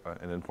designing an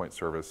endpoint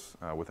service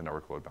with a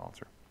network load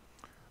balancer.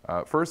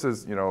 First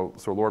is,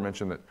 so Laura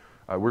mentioned that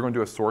we're going to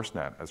do a source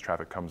net as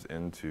traffic comes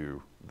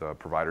into the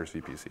provider's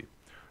VPC.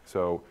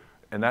 So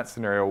in that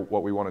scenario,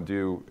 what we want to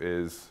do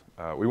is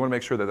we want to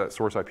make sure that that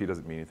source IP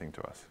doesn't mean anything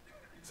to us.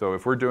 So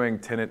if we're doing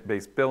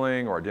tenant-based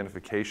billing or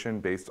identification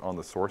based on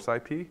the source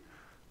IP,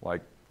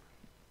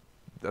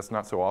 that's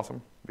not so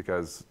awesome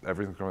because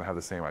everything's going to have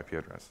the same IP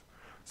address.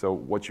 So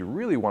what you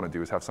really want to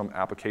do is have some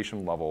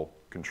application level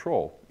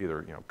control,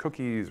 either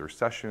cookies or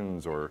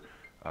sessions or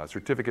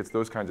certificates,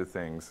 those kinds of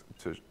things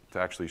to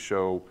actually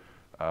show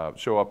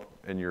up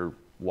in your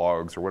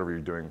logs or whatever you're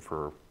doing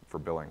for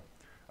billing.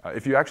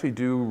 If you actually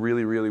do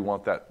really, really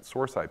want that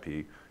source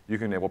IP, you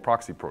can enable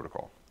proxy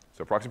protocol.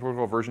 So proxy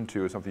protocol version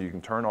 2 is something you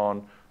can turn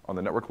on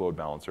the network load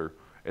balancer.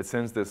 It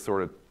sends this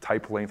sort of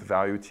type length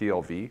value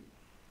TLV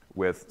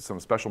with some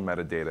special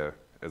metadata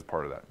as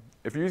part of that.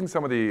 If you're using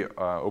some of the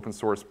open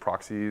source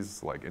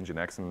proxies like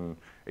Nginx and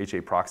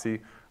HA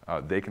proxy,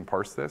 they can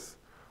parse this.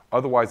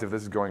 Otherwise, if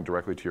this is going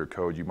directly to your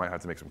code, you might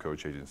have to make some code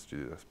changes to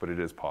do this, but it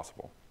is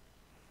possible.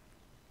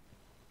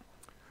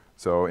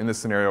 So in this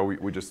scenario,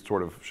 we just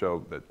sort of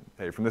show that,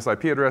 hey, from this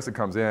IP address, it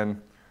comes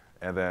in,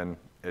 and then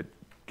it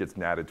gets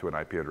natted to an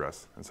IP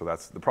address. And so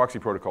the proxy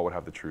protocol would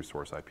have the true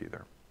source IP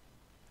there.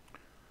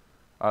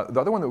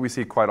 The other one that we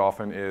see quite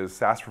often is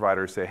SaaS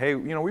providers say, hey,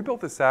 we built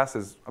this SaaS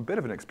as a bit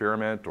of an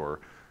experiment, or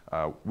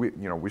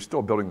we're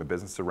still building the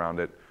business around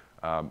it.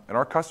 And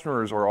our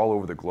customers are all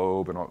over the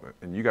globe,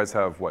 and you guys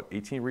have, what,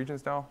 18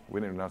 regions now?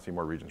 We didn't announce any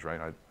more regions, right?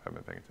 I haven't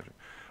been paying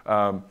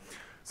attention.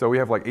 So we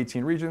have like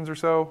 18 regions or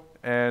so,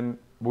 and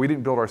we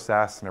didn't build our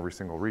SaaS in every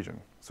single region.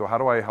 So how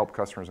do I help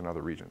customers in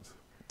other regions?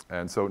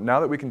 And so now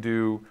that we can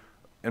do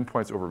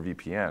endpoints over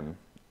VPN,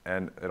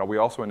 and we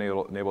also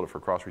enabled it for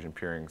cross-region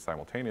peering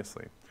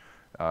simultaneously,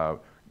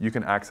 you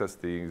can access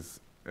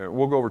these.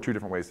 We'll go over 2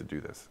 different ways to do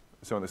this.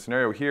 So in the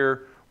scenario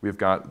here, we've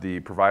got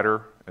the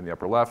provider in the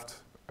upper left,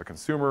 a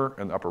consumer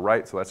in the upper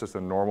right, so that's just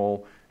a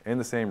normal, in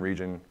the same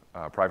region,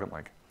 private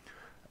link.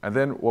 And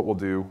then what we'll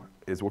do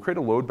is we'll create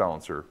a load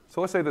balancer.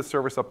 So let's say this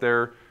service up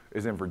there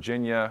is in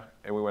Virginia,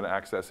 and we want to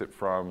access it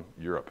from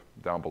Europe,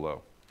 down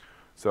below.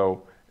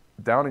 So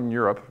down in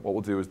Europe, what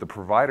we'll do is the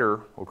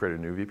provider will create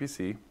a new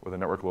VPC with a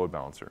network load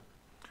balancer.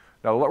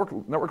 Now,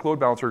 the network load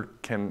balancer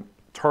can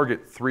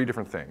target 3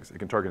 different things. It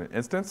can target an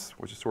instance,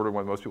 which is sort of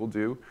what most people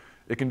do.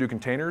 It can do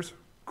containers,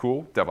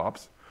 cool,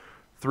 DevOps.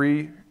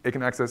 3, it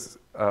can access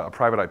a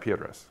private IP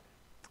address.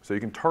 So you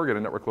can target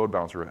a network load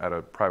balancer at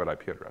a private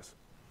IP address.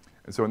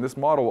 And so in this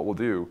model, what we'll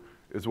do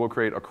is we'll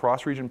create a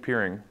cross-region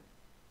peering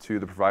to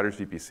the provider's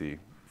VPC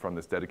from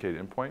this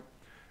dedicated endpoint,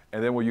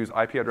 and then we'll use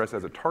IP address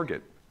as a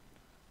target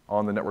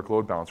on the network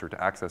load balancer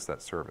to access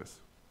that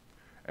service.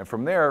 And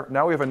from there,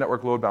 now we have a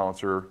network load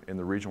balancer in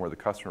the region where the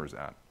customer is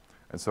at.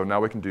 And so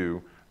now we can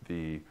do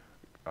the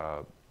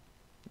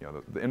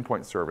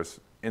endpoint service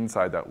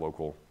inside that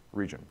local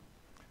region.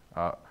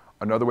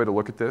 Another way to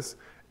look at this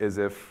is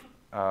if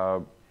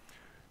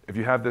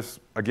you have this,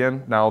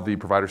 again, now the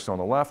provider's still on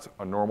the left,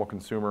 a normal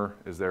consumer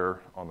is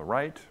there on the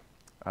right,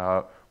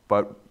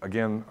 but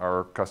again,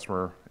 our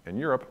customer in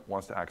Europe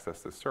wants to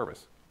access this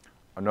service.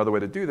 Another way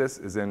to do this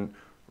is in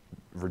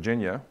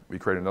Virginia, we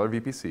create another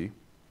VPC.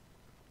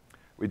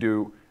 We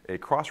do a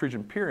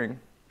cross-region peering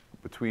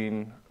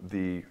between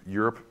the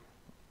Europe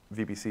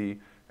VPC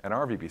and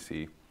our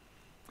VPC,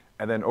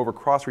 and then over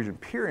cross-region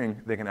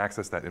peering, they can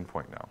access that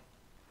endpoint now.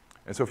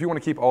 And so if you want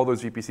to keep all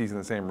those VPCs in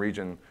the same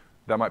region,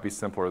 that might be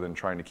simpler than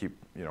trying to keep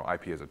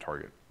IP as a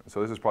target.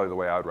 So this is probably the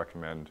way I would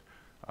recommend,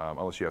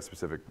 unless you have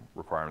specific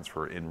requirements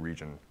for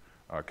in-region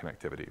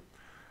connectivity.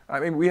 I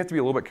mean, we have to be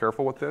a little bit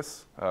careful with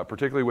this,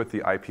 particularly with the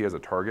IP as a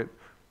target,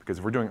 because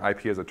if we're doing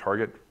IP as a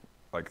target,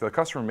 like the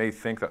customer may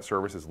think that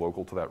service is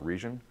local to that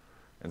region.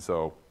 And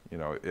so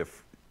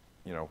if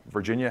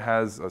Virginia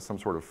has some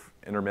sort of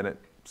intermittent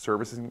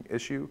servicing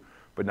issue,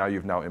 but now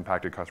you've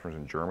impacted customers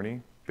in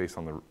Germany based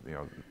on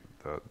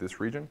this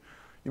region,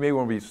 you may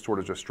want to be sort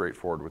of just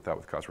straightforward with that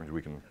with customers.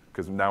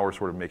 Because now we're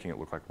sort of making it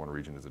look like one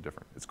region is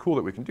different. It's cool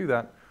that we can do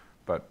that,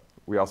 but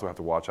we also have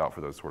to watch out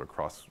for those sort of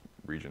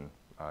cross-region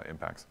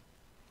impacts.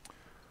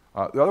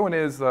 The other one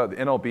is the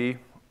NLB.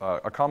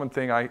 A common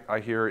thing I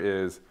hear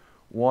is,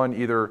 one,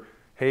 either,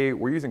 hey,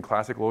 we're using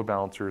classic load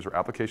balancers or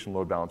application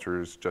load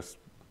balancers,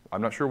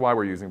 I'm not sure why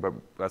we're using, but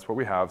that's what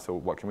we have, so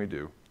what can we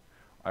do?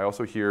 I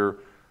also hear,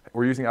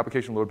 we're using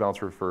application load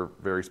balancer for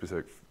very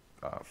specific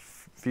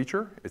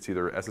feature. It's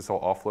either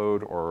SSL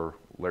offload or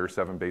layer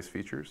 7 based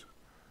features.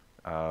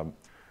 And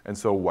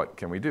so what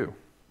can we do?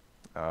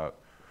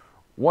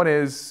 One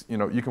is,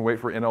 you can wait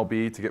for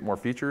NLB to get more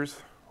features.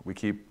 We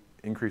keep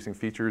increasing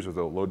features. There's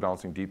a load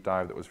balancing deep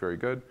dive that was very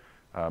good.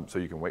 So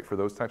you can wait for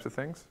those types of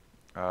things.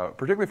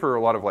 Particularly for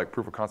a lot of like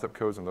proof of concept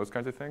codes and those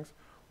kinds of things.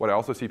 What I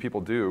also see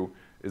people do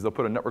is they'll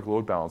put a network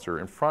load balancer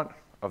in front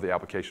of the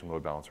application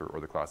load balancer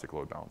or the classic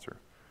load balancer.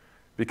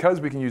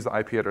 Because we can use the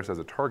IP address as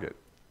a target,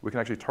 we can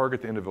actually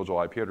target the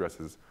individual IP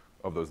addresses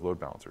of those load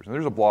balancers. And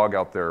there's a blog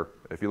out there,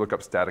 if you look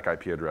up static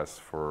IP address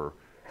for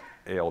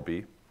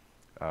ALB,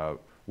 someone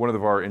out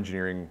of our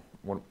engineering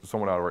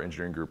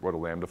group wrote a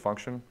Lambda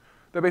function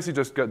that basically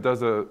just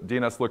does a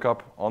DNS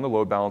lookup on the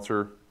load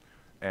balancer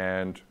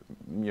and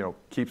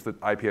keeps the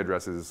IP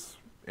addresses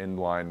in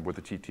line with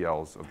the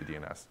TTLs of the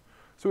DNS.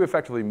 So we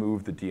effectively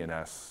move the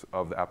DNS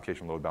of the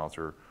application load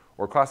balancer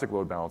or classic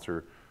load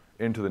balancer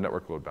into the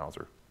network load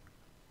balancer.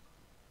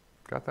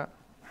 Got that?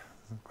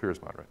 clear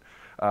as mud,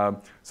 right?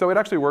 So it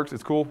actually works.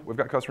 It's cool. We've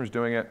got customers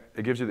doing it.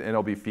 It gives you the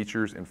NLB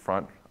features in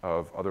front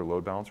of other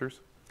load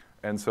balancers.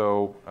 And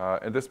so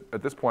at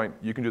this point,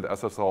 you can do the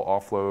SSL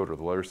offload or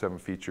the layer 7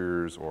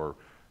 features, or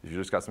if you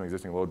just got some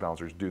existing load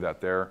balancers, do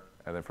that there.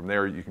 And then from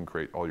there, you can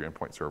create all your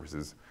endpoint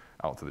services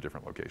out to the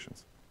different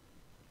locations.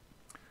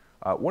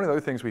 One of the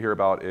other things we hear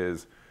about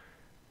is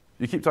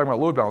you keep talking about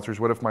load balancers.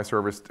 What if my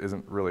service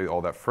isn't really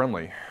all that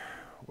friendly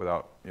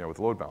without, with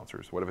load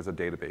balancers? What if it's a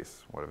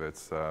database? What if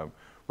it's, what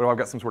if I've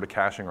got some sort of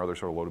caching or other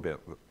sort of load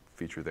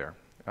feature there?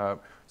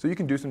 So you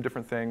can do some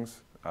different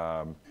things.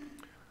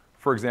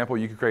 For example,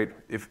 you could create,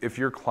 if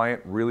your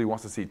client really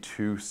wants to see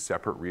 2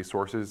 separate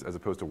resources as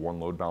opposed to 1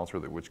 load balancer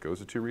which goes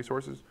to 2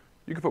 resources,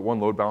 you can put 1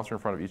 load balancer in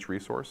front of each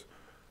resource.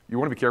 You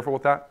want to be careful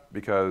with that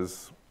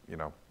because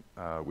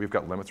we've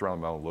got limits around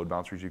the amount of load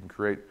balancers you can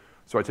create.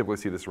 So I typically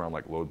see this around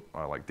like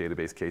like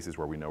database cases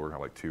where we know we're going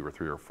to have like 2 or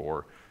 3 or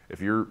 4.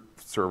 If your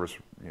service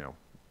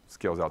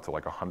scales out to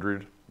like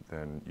 100,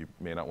 then you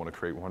may not want to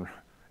create 1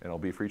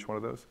 NLB for each one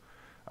of those.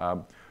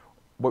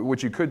 But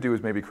what you could do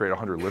is maybe create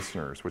 100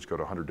 listeners, which go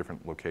to 100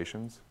 different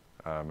locations.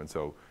 And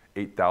so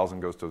 8,000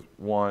 goes to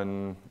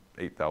one,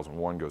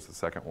 8,001 goes to the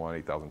second one,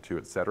 8,002,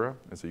 et cetera.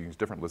 And so you use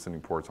different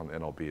listening ports on the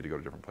NLB to go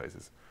to different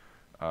places.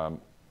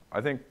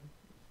 I think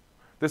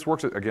this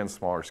works at, again,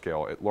 smaller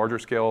scale. At larger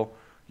scale,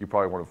 you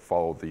probably want to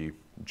follow the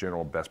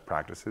general best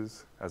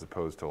practices as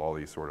opposed to all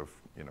these sort of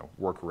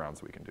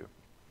workarounds we can do.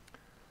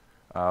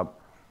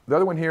 The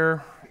other one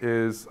here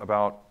is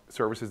about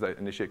services that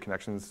initiate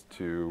connections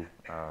to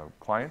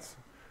clients.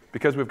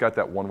 Because we've got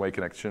that one-way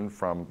connection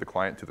from the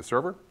client to the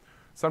server,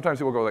 sometimes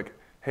people go like,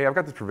 hey, I've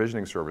got this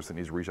provisioning service that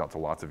needs to reach out to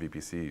lots of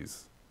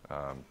VPCs.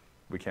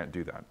 We can't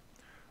do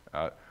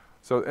that.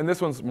 And this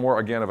one's more,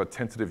 again, of a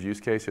tentative use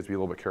case. You have to be a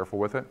little bit careful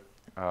with it.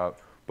 But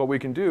what we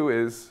can do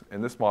is,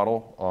 in this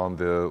model, on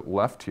the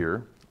left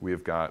here,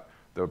 we've got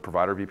the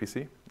provider VPC,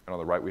 and on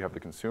the right, we have the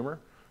consumer.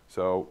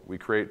 So we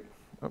create,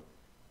 oh,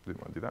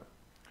 didn't want to do that.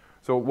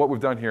 So what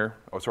we've done here,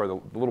 oh, sorry, the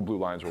little blue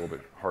lines are a little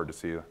bit hard to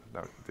see.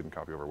 That didn't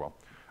copy over well.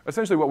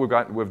 Essentially what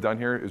we've done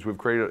here is we've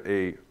created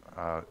a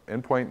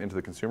endpoint into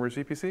the consumer's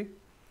VPC,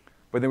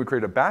 but then we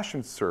create a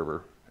Bastion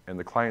server in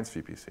the client's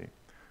VPC.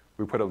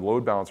 We put a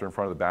load balancer in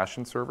front of the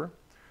Bastion server,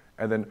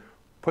 and then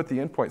put the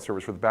endpoint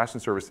service for the Bastion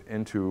service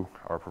into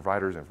our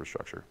provider's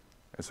infrastructure.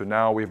 And so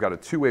now we've got a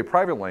 2-way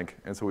private link,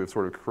 and so we've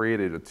sort of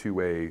created a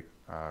 2-way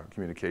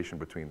communication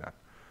between that.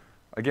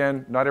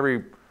 Again, not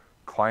every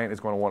client is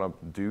going to want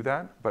to do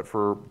that, but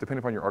depending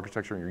upon your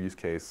architecture and your use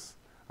case,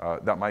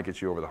 that might get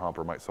you over the hump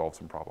or might solve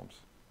some problems.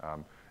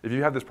 If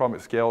you have this problem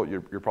at scale,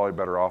 you're probably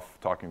better off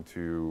talking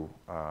to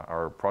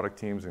our product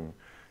teams and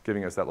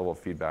giving us that level of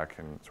feedback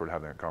and sort of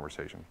having that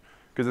conversation,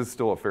 because it's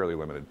still a fairly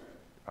limited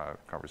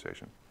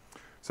conversation.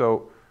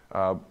 So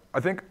I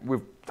think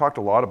we've talked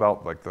a lot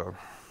about like the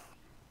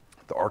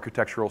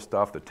architectural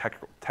stuff, the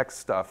tech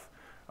stuff,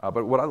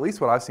 but at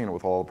least what I've seen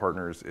with all the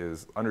partners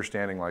is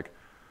understanding like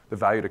the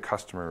value to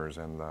customers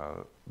and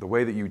the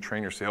way that you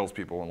train your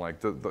salespeople and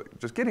like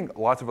just getting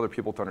lots of other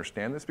people to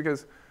understand this,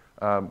 because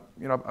I've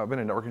been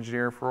a network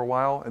engineer for a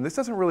while, and this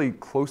doesn't really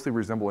closely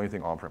resemble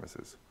anything on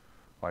premises.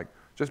 Like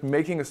just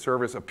making a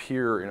service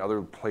appear in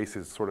other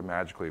places sort of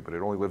magically, but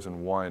it only lives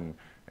in one,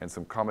 and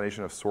some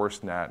combination of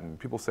source NAT, and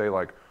people say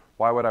like,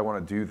 why would I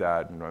want to do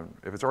that? And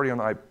if it's already on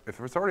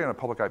a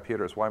public IP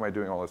address, why am I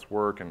doing all this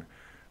work? And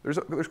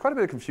there's quite a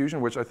bit of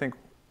confusion, which I think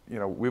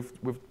we've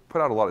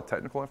put out a lot of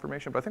technical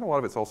information, but I think a lot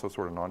of it's also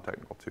sort of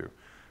non-technical too.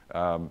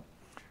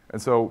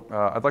 And so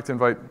I'd like to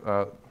invite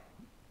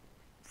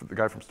the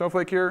guy from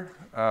Snowflake here.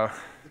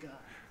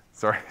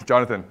 Sorry,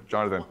 Jonathan.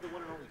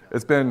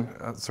 It's been,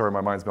 sorry,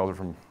 my mind's melted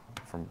from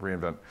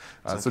reInvent.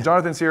 So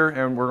Jonathan's here,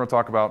 and we're going to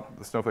talk about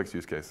the Snowflake's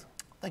use case.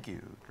 Thank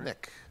you,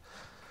 Nick.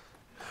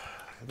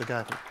 The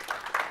guy.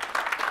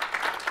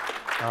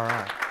 All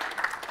right.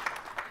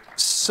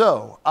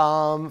 So,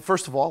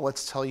 first of all,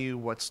 let's tell you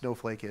what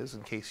Snowflake is,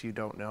 in case you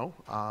don't know.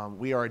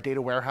 We are a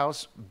data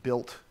warehouse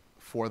built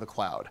for the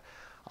cloud.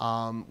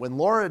 When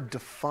Laura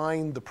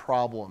defined the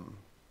problem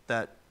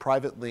that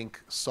Private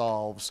Link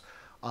solves,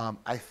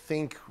 I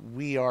think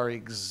we are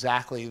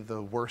exactly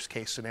the worst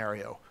case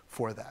scenario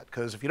for that.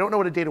 Because if you don't know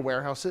what a data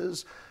warehouse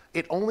is,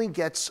 it only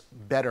gets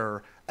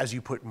better as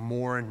you put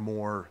more and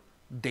more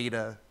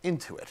data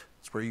into it.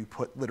 It's where you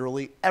put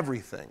literally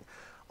everything.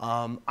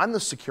 I'm the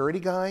security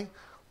guy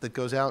that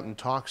goes out and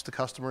talks to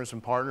customers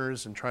and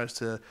partners and tries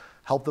to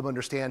help them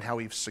understand how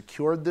we've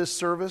secured this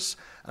service.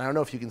 And I don't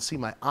know if you can see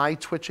my eye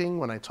twitching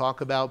when I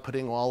talk about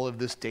putting all of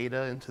this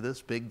data into this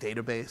big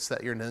database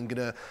that you're then going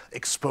to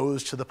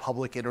expose to the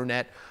public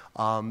internet.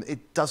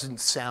 It doesn't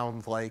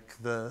sound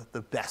like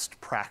the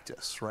best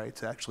practice, right,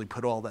 to actually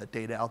put all that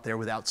data out there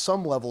without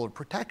some level of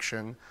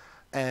protection.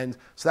 And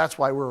so that's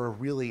why we're a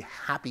really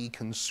happy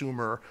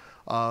consumer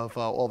of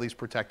all these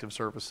protective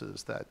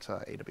services that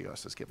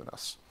AWS has given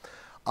us.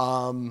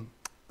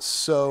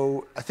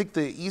 So I think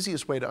the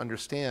easiest way to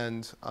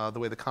understand the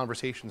way the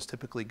conversations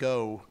typically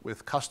go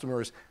with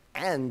customers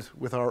and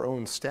with our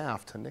own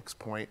staff, to Nick's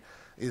point,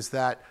 is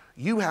that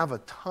you have a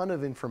ton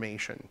of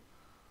information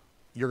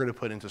you're going to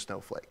put into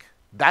Snowflake.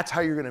 That's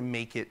how you're going to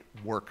make it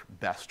work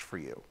best for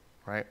you,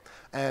 right?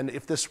 And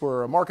if this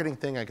were a marketing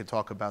thing, I could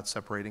talk about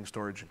separating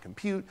storage and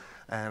compute,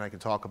 and I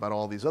could talk about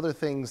all these other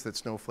things that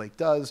Snowflake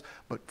does.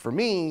 But for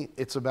me,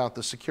 it's about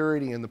the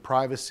security and the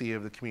privacy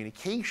of the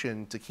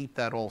communication to keep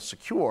that all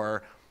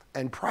secure.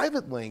 And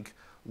Private Link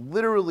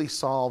literally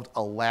solved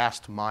a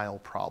last mile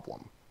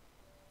problem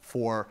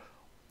for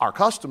our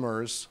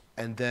customers,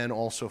 and then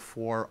also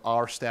for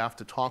our staff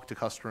to talk to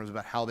customers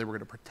about how they were going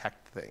to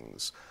protect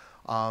things.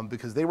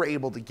 Because they were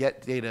able to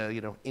get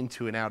data,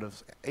 into and out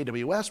of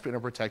AWS in a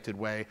protected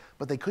way,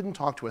 but they couldn't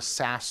talk to a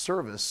SaaS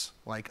service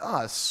like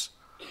us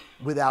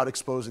without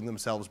exposing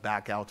themselves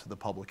back out to the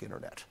public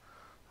internet,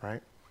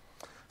 right?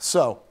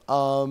 So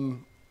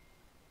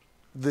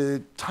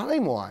the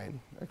timeline,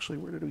 actually,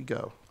 where did we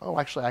go? Oh,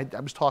 actually, I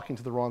was talking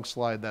to the wrong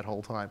slide that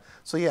whole time.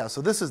 So yeah,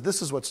 so this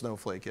is what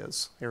Snowflake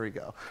is. Here we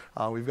go.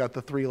 We've got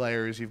the 3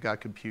 layers. You've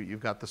got compute. You've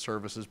got the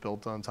services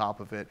built on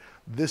top of it.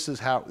 This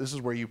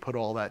is where you put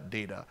all that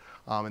data,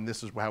 and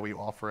this is how we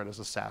offer it as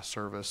a SaaS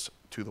service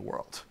to the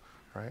world,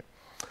 right?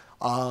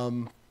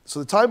 So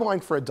the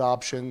timeline for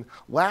adoption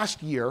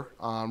last year,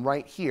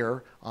 right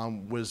here,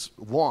 was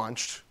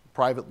launched.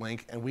 Private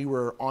Link, and we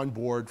were on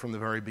board from the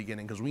very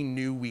beginning because we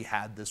knew we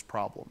had this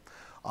problem.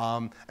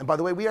 And by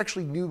the way, we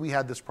actually knew we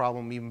had this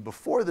problem even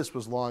before this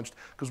was launched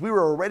because we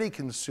were already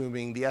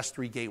consuming the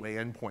S3 gateway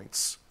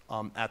endpoints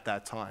at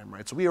that time,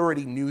 right? So we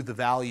already knew the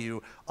value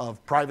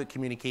of private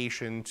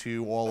communication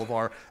to all of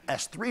our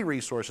S3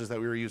 resources that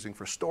we were using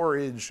for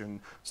storage and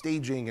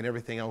staging and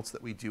everything else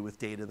that we do with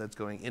data that's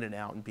going in and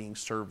out and being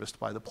serviced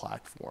by the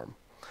platform.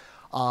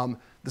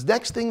 The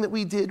next thing that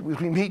we did was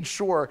we made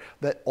sure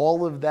that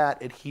all of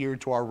that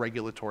adhered to our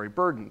regulatory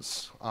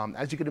burdens.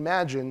 As you can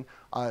imagine,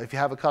 if you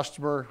have a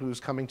customer who's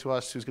coming to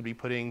us who's going to be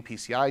putting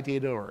PCI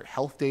data or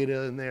health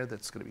data in there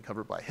that's going to be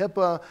covered by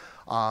HIPAA,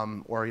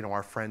 or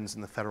our friends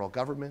in the federal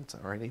government,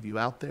 or any of you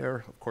out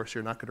there, of course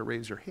you're not going to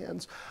raise your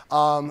hands,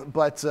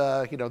 but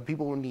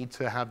people who need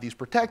to have these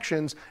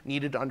protections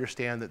needed to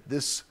understand that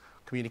this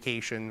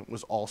communication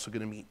was also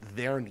going to meet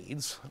their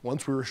needs.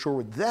 Once we were sure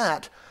with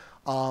that,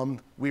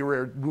 we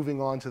were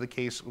moving on to the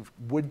case of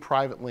would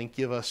Private Link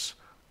give us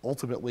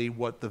ultimately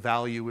what the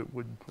value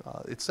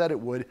it said it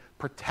would,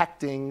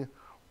 protecting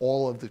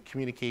all of the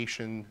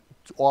communication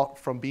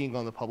from being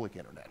on the public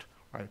internet,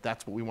 right?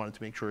 That's what we wanted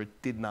to make sure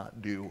it did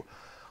not do.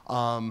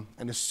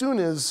 And as soon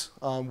as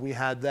we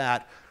had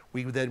that,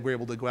 we then were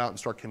able to go out and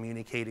start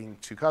communicating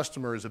to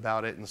customers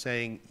about it and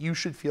saying, you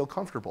should feel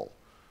comfortable,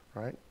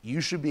 right? You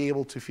should be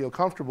able to feel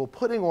comfortable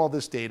putting all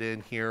this data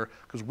in here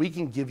because we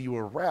can give you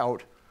a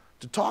route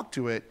to talk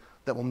to it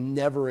that will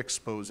never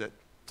expose it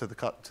to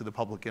the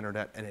public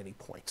internet at any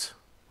point,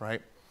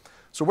 right?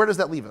 So where does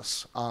that leave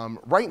us?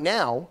 Right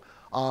now,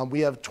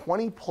 we have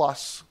 20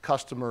 plus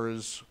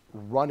customers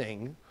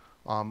running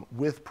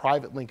with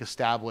Private Link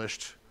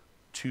established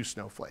to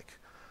Snowflake.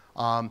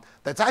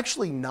 That's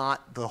actually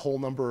not the whole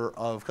number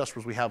of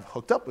customers we have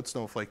hooked up with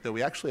Snowflake, though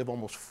we actually have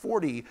almost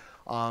 40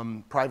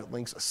 Private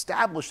Links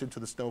established into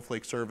the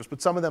Snowflake service,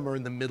 but some of them are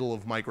in the middle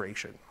of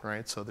migration,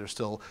 right? So they're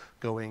still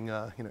going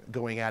at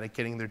it,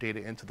 getting their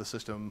data into the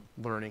system,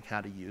 learning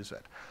how to use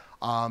it.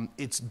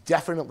 It's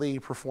definitely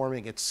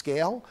performing at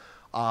scale.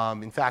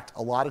 In fact,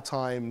 a lot of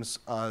times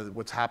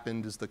what's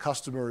happened is the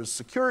customer's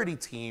security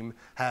team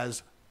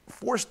has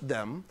forced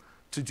them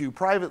to do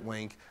Private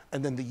Link,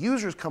 and then the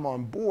users come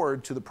on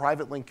board to the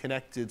Private Link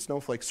connected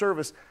Snowflake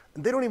service,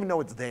 and they don't even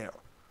know it's there,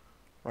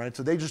 right?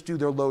 So they just do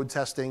their load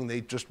testing, they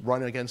just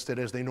run against it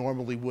as they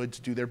normally would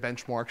to do their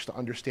benchmarks to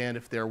understand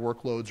if their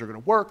workloads are gonna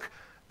work,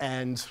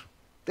 and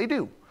they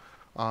do.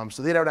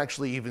 So they don't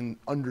actually even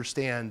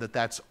understand that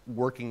that's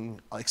working,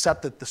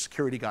 except that the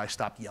security guy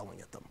stopped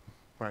yelling at them,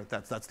 right?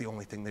 That's the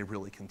only thing they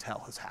really can tell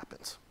has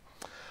happened.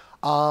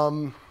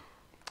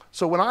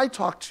 So when I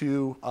talk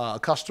to a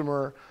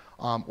customer,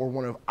 or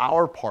one of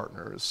our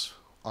partners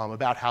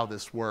about how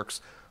this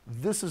works,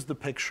 this is the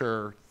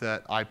picture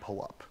that I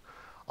pull up.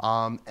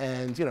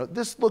 And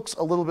this looks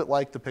a little bit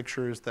like the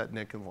pictures that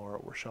Nick and Laura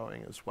were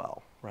showing as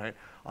well, right?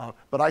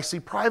 But I see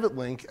Private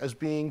Link as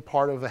being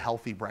part of a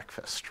healthy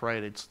breakfast,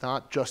 right? It's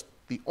not just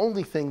the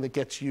only thing that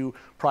gets you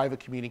private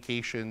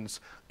communications,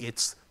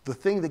 it's the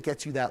thing that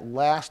gets you that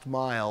last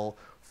mile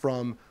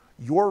from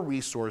your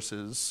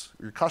resources,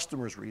 your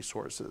customers'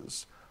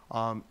 resources,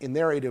 in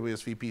their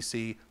AWS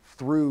VPC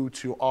through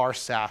to our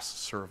SaaS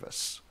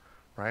service,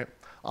 right?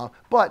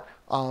 But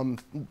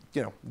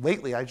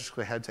lately I just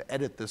had to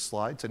edit this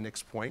slide to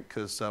Nick's point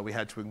because we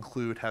had to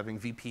include having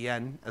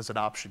VPN as an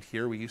option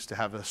here. We used to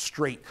have a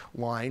straight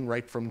line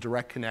right from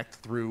Direct Connect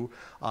through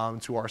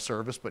to our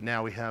service, but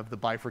now we have the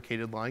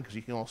bifurcated line because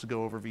you can also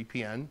go over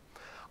VPN.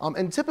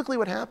 And typically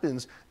what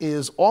happens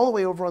is all the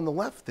way over on the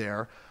left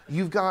there,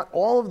 you've got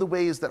all of the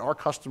ways that our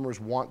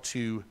customers want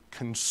to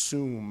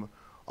consume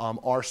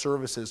our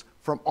services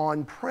from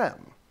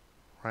on-prem,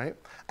 right?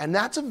 And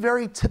that's a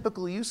very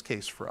typical use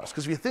case for us.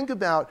 Because if you think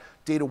about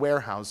data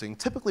warehousing,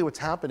 typically what's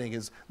happening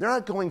is they're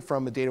not going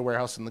from a data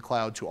warehouse in the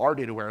cloud to our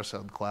data warehouse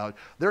in the cloud.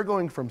 They're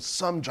going from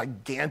some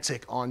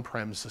gigantic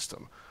on-prem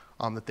system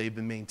that they've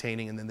been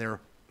maintaining, and then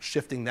they're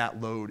shifting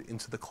that load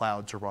into the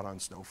cloud to run on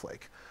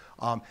Snowflake.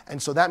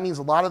 And so that means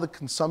a lot of the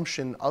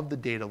consumption of the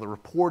data, the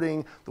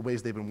reporting, the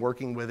ways they've been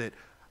working with it,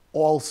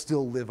 all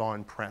still live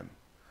on-prem.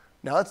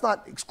 Now, that's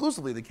not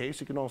exclusively the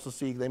case. You can also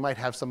see they might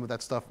have some of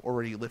that stuff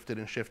already lifted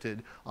and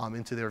shifted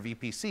into their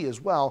VPC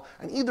as well.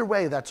 And either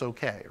way, that's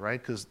okay,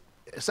 right? Because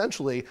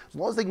essentially, as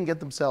long as they can get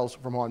themselves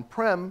from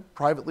on-prem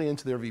privately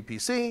into their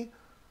VPC,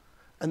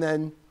 and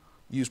then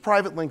use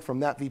Private Link from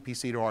that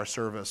VPC to our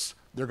service,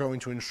 they're going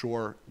to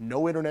ensure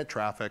no internet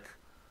traffic,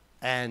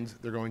 and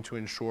they're going to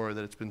ensure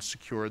that it's been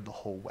secured the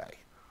whole way,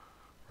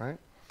 right?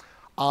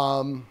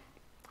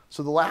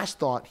 So the last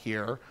thought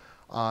here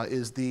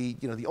is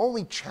the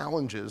only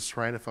challenges,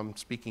 right? If I'm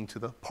speaking to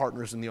the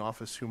partners in the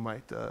office who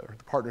might, or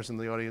the partners in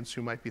the audience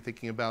who might be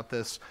thinking about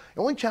this,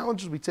 the only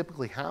challenges we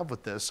typically have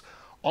with this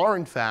are,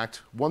 in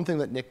fact, one thing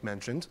that Nick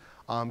mentioned,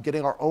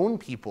 getting our own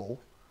people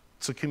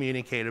to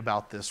communicate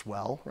about this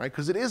well, right?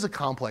 Because it is a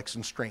complex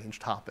and strange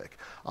topic.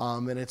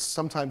 And it's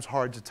sometimes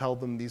hard to tell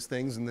them these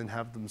things and then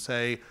have them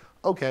say,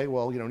 okay,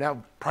 well,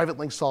 now Private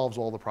Link solves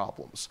all the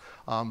problems.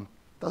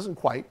 Doesn't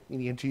quite. You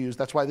need to use,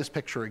 that's why this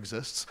picture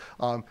exists.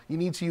 You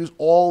need to use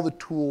all the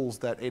tools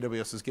that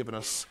AWS has given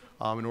us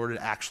in order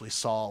to actually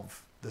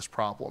solve this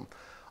problem.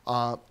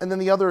 And then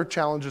the other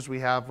challenges we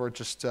have are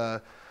just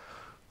the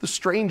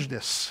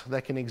strangeness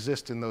that can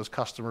exist in those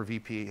customer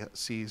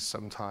VPCs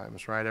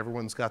sometimes, right?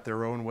 Everyone's got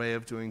their own way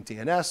of doing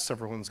DNS.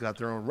 Everyone's got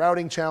their own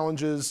routing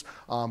challenges.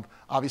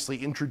 Obviously,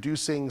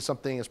 introducing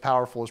something as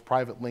powerful as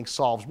Private Link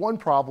solves one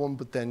problem,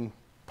 but then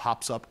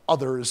pops up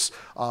others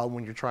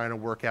when you're trying to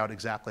work out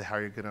exactly how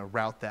you're going to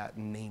route that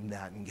and name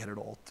that and get it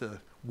all to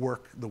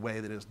work the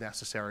way that is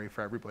necessary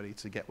for everybody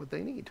to get what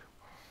they need.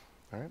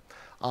 All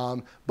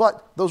right?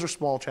 But those are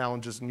small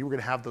challenges, and you were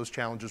going to have those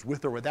challenges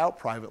with or without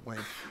Private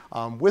Link.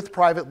 With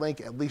Private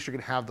Link, at least you're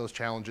going to have those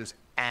challenges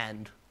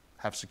and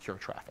have secure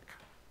traffic.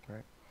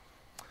 Right?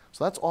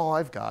 So that's all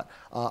I've got.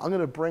 I'm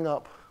going to bring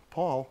up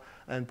Paul,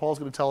 and Paul's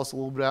going to tell us a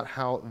little bit about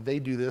how they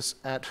do this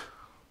at,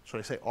 should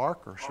I say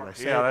ARC, or should I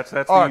say that's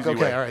ARC? the easy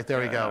okay, way. all right, there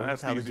we go.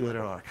 That's how the they easy do it way.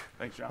 at ARC.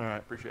 Thanks, John. All right.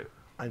 Appreciate it.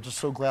 I'm just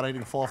so glad I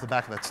didn't fall off the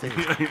back of that stage.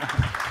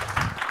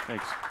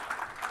 Thanks.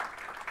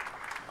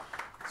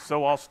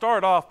 So I'll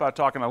start off by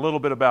talking a little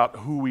bit about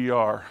who we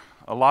are.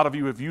 A lot of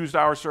you have used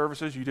our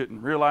services. You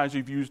didn't realize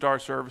you've used our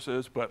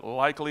services, but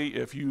likely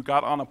if you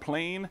got on a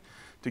plane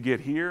to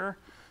get here,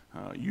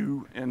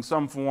 you in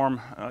some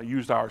form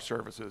used our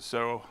services.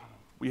 So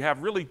we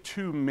have really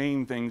two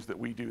main things that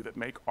we do that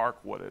make ARC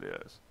what it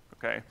is,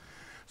 okay?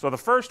 So the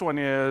first one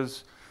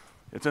is,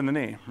 it's in the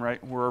name,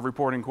 right? We're a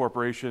reporting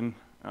corporation,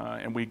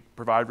 and we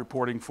provide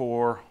reporting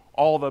for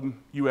all the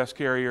U.S.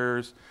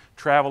 carriers,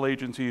 travel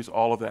agencies,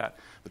 all of that.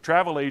 The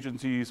travel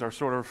agencies are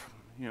sort of,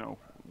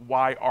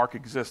 why ARC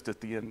exists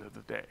at the end of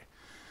the day.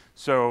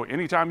 So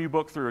anytime you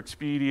book through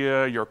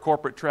Expedia, your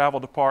corporate travel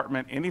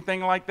department,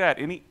 anything like that,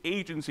 any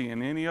agency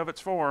in any of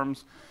its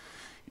forms,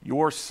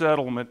 your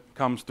settlement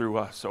comes through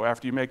us. So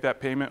after you make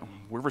that payment,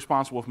 we're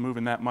responsible for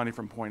moving that money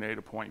from point A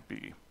to point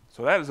B.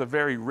 So that is a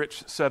very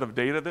rich set of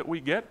data that we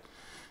get.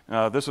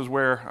 This is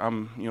where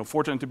I'm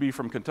fortunate to be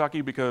from Kentucky,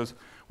 because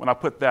when I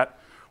put that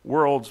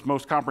world's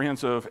most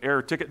comprehensive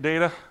air ticket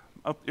data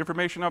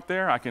information up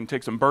there, I can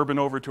take some bourbon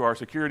over to our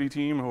security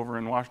team over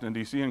in Washington,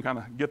 D.C. and kind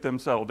of get them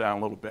settled down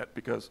a little bit,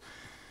 because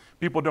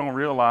people don't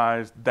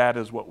realize that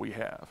is what we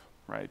have,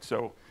 right?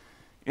 So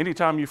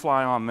anytime you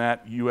fly on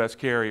that U.S.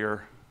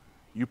 carrier,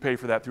 you pay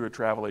for that through a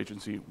travel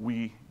agency.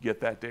 We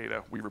get that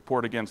data. We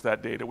report against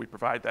that data. We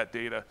provide that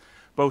data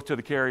both to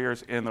the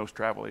carriers and those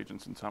travel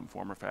agents in some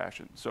form or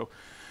fashion. So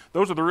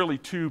those are the really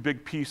two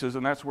big pieces,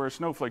 and that's where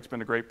Snowflake's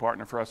been a great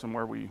partner for us and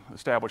where we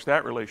established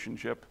that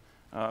relationship.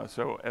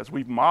 So as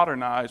we've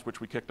modernized, which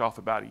we kicked off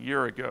about a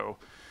year ago,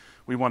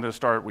 we wanted to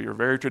start, we were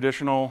very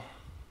traditional.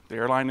 The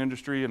airline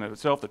industry in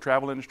itself, the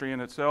travel industry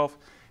in itself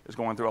is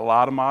going through a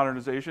lot of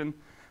modernization.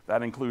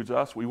 That includes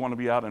us. We want to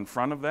be out in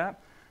front of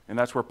that. And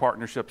that's where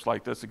partnerships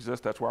like this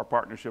exist. That's where our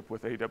partnership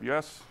with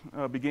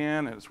AWS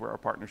began, and it's where our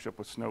partnership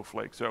with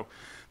Snowflake. So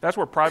that's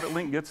where Private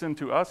Link gets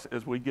into us,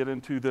 as we get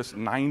into this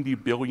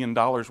 $90 billion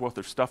worth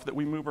of stuff that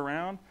we move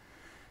around.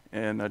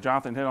 And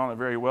Jonathan hit on it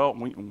very well.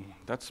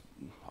 That's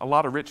a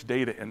lot of rich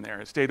data in there.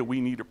 It's data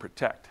we need to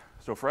protect.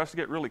 So for us to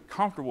get really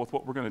comfortable with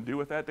what we're going to do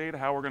with that data,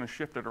 how we're going to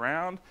shift it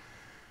around,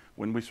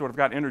 when we sort of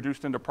got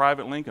introduced into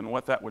Private Link and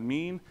what that would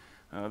mean,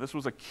 this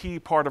was a key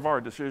part of our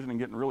decision in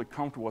getting really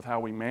comfortable with how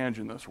we manage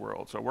in this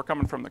world. So we're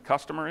coming from the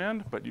customer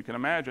end, but you can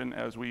imagine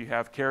as we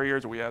have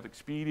carriers, we have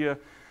Expedia,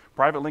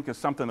 Private Link is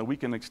something that we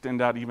can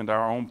extend out even to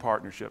our own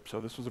partnership.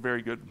 So this was a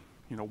very good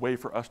way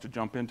for us to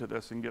jump into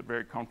this and get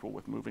very comfortable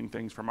with moving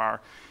things from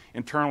our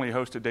internally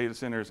hosted data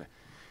centers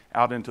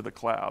out into the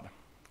cloud,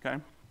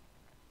 okay?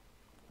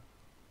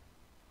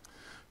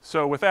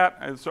 So with that,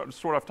 as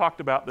sort of talked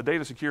about, the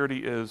data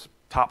security is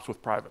tops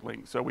with Private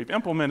Link. So we've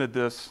implemented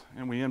this,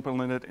 and we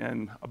implemented it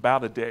in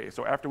about a day.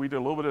 So after we did a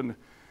little bit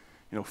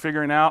of,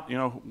 figuring out,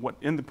 what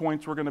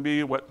endpoints were going to be,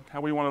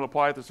 how we wanted to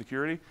apply the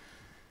security.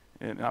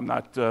 And I'm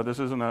not, this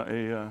isn't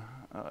a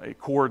a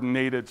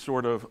coordinated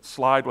sort of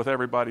slide with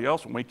everybody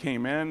else. When we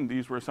came in,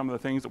 these were some of the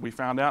things that we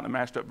found out and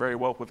matched up very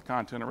well with the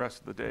content the rest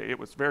of the day. It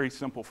was very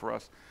simple for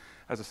us,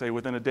 as I say,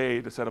 within a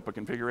day to set up a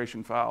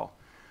configuration file,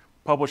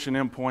 publish an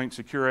endpoint,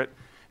 secure it,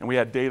 and we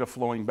had data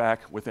flowing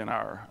back within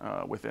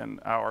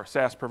our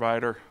SaaS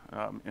provider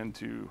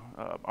into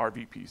our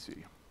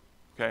VPC.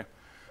 Okay,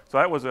 so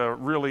that was a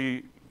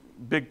really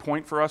big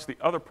point for us. The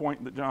other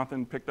point that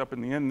Jonathan picked up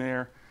in the end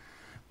there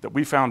that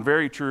we found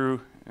very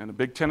true, and a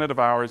big tenet of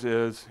ours,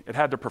 is it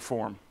had to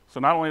perform. So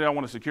not only did I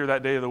want to secure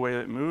that data the way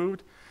that it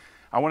moved,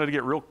 I wanted to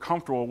get real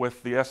comfortable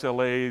with the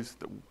SLAs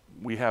that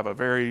we have a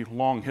very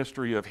long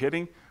history of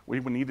hitting. We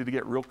needed to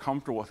get real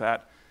comfortable with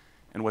that.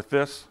 And with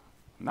this,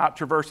 not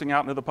traversing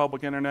out into the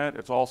public internet,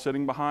 it's all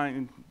sitting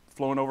behind,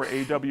 flowing over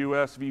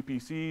AWS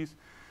VPCs.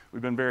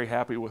 We've been very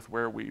happy with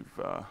where we've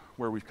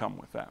come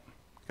with that,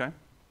 okay?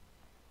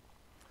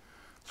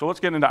 So let's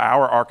get into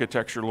our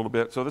architecture a little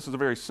bit. So this is a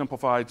very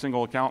simplified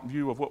single account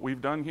view of what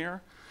we've done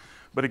here.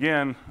 But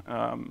again,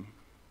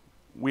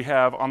 we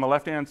have on the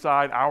left-hand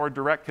side our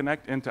direct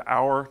connect into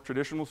our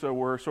traditional. So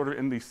we're sort of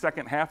in the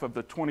second half of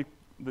the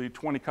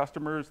 20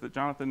 customers that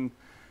Jonathan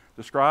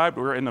described.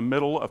 We're in the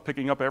middle of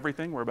picking up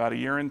everything. We're about a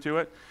year into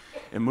it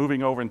and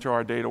moving over into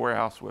our data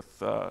warehouse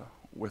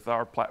with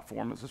our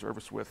platform as a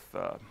service with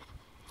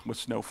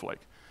Snowflake.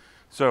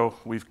 So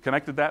we've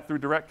connected that through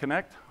Direct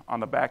Connect. On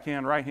the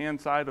backhand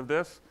right-hand side of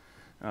this,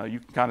 you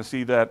can kind of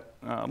see that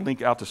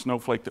link out to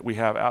Snowflake that we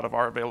have out of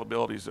our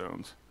availability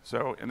zones.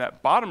 So in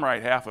that bottom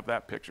right half of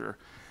that picture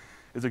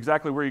is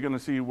exactly where you're going to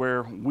see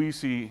where we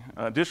see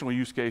additional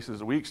use cases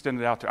that we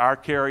extended out to our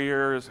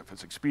carriers, if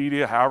it's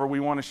Expedia, however we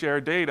want to share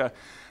data.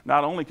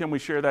 Not only can we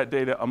share that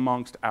data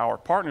amongst our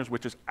partners,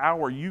 which is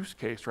our use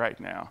case right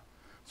now.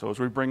 So as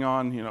we bring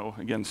on,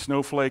 again,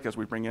 Snowflake, as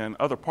we bring in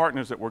other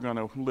partners that we're going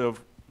to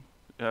live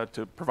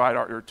to provide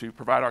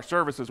our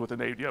services within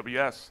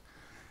AWS,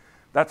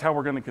 that's how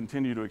we're going to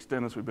continue to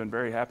extend this. We've been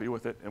very happy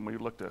with it, and we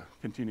look to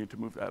continue to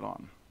move that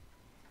on.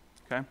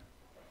 Okay?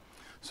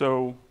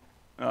 So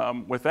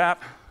with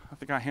that, I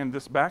think I hand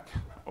this back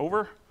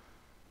over.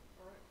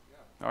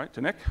 All right,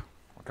 to Nick.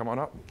 Come on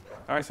up.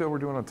 All right, so we're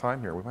doing on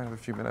time here. We might have a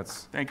few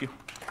minutes. Thank you.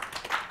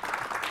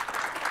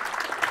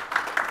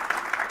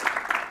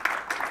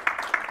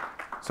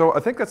 So I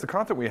think that's the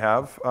content we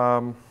have.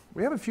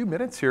 We have a few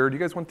minutes here. Do you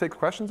guys want to take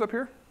questions up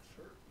here?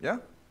 Sure. Yeah?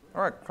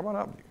 All right, come on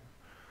up.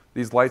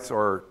 These lights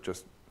are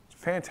just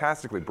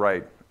fantastically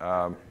bright.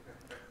 So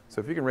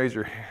if you can raise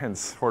your hands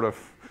sort of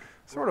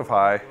high. We're going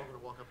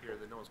to walk up here,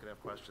 then no one's going to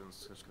have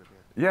questions. It's going to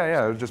be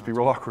yeah, it'll just be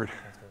real awkward.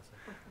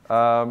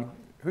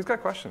 Who's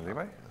got questions?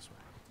 Anybody?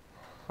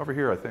 Over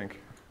here, I think.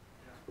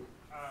 Yeah.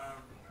 I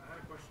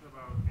had a question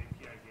about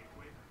API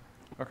Gateway.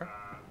 Okay.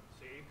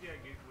 So API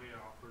Gateway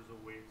offers a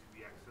way to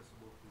be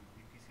accessible through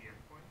VPC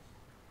endpoints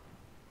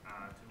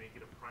to make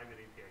it a private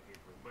API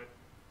gateway. But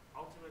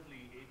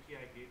ultimately,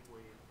 API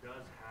Gateway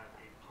does have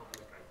a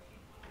public IP,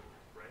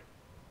 right?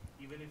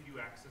 Even if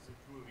you access it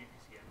through a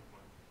VPC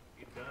endpoint,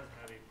 it does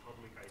have a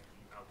public IP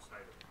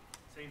outside of it.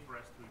 Same for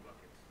S3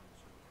 buckets.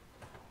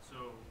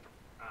 So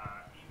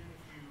even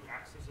if you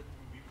access it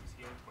through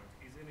VPC endpoints,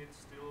 isn't it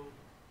still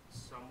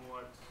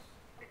somewhat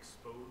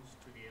exposed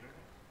to the internet?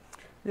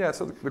 Yeah,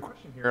 so the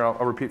question here, I'll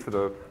repeat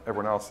for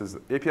everyone else, is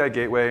API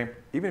Gateway,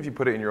 even if you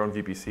put it in your own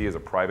VPC as a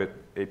private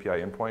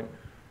API endpoint,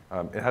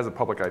 it has a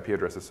public IP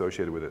address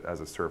associated with it as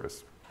a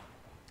service.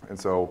 And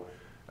so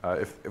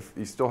if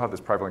you still have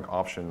this private link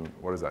option,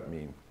 what does that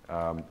mean?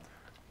 And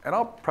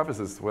I'll preface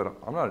this with,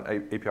 I'm not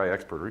an API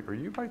expert. Are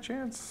you by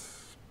chance?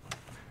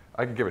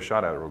 I can give a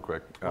shot at it real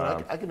quick.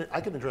 Well, I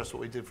can address what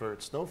we did for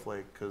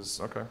Snowflake because,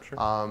 okay,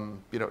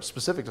 sure.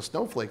 Specific to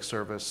Snowflake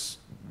service,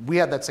 we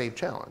had that same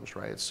challenge,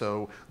 right?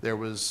 So there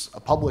was a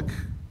public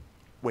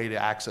way to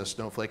access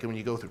Snowflake, and when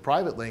you go through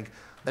private link,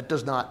 that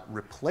does not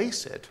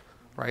replace it,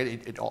 right?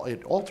 It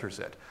alters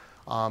it.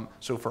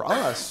 So for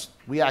us,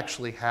 we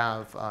actually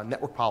have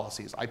network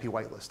policies, IP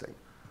whitelisting,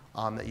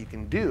 that you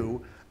can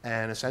do,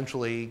 and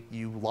essentially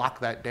you lock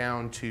that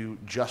down to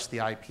just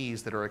the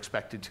IPs that are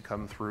expected to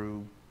come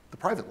through the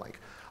private link.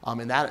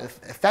 And that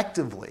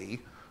effectively,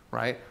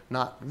 right,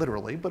 not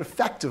literally, but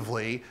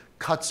effectively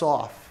cuts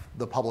off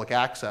the public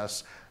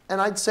access. And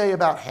I'd say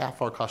about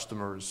half our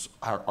customers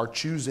are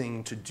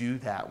choosing to do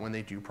that when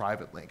they do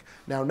private link.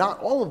 Now, not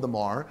all of them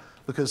are,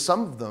 because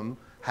some of them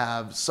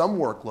have some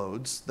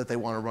workloads that they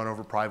want to run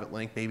over private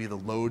link, maybe the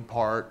load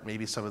part,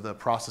 maybe some of the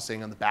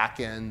processing on the back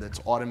end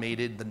that's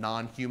automated, the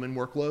non-human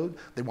workload.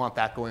 They want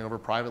that going over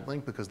private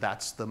link because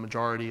that's the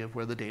majority of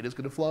where the data is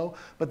going to flow.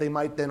 But they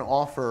might then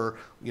offer,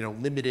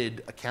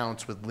 limited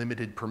accounts with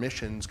limited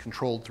permissions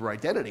controlled through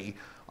identity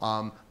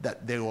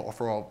that they will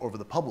offer over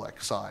the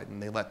public side,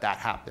 and they let that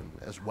happen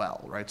as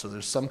well, right? So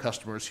there's some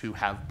customers who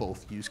have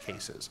both use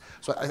cases.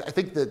 So I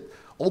think that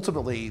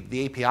ultimately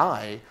the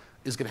API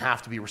is going to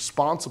have to be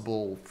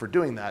responsible for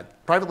doing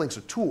that. Private link's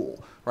a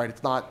tool, right?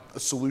 It's not a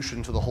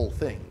solution to the whole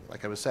thing.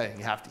 Like I was saying,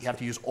 you have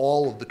to use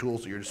all of the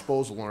tools at your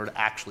disposal in order to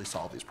actually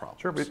solve these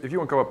problems. Sure, but if you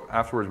want to come up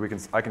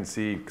afterwards, I can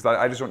see, because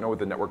I just don't know what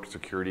the network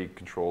security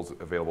controls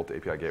available to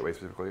API Gateway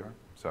specifically are.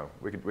 So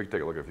we can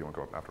take a look if you want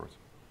to come up afterwards.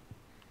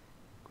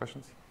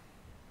 Questions?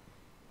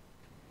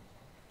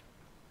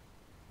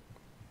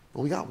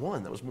 Well, we got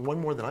one. That was one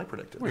more than I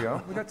predicted. There we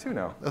go. We got two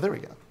now. Oh, there we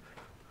go.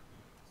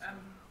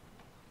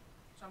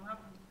 So I'm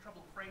having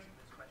trouble phrasing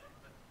this question,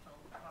 but I'll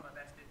try my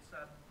best. It's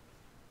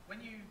when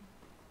you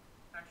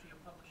actually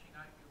are publishing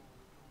out your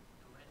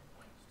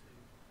endpoints to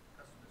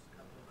customers to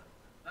come over,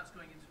 that's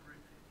going into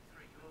Route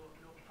 53.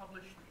 Your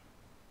published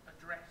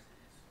addresses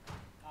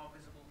are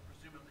visible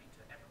presumably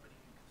to everybody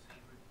who can see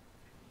Route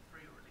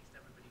 53, or at least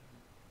everybody who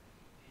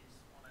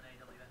is on an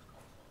AWS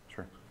console.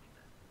 Sure.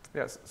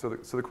 Yes, so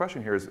the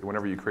question here is,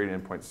 whenever you create an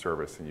endpoint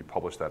service and you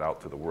publish that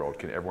out to the world,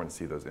 can everyone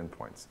see those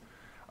endpoints?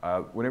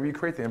 Whenever you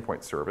create the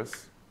endpoint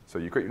service, so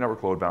you create your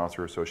network load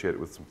balancer associated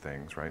with some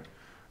things, right?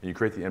 And you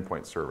create the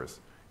endpoint service.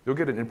 You'll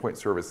get an endpoint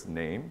service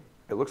name.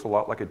 It looks a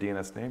lot like a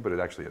DNS name, but it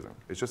actually isn't.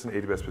 It's just an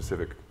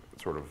AWS-specific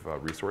sort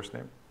of resource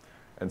name.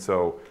 And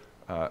so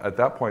at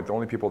that point, the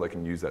only people that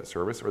can use that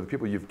service are the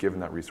people you've given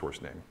that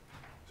resource name.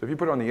 So if you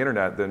put it on the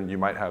internet, then you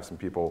might have some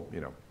people,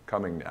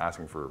 coming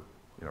asking for,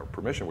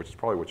 permission, which is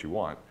probably what you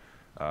want.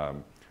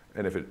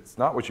 And if it's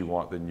not what you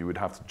want, then you would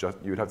have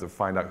to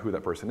find out who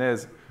that person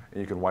is,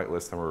 and you can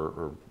whitelist them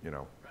or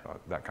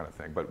that kind of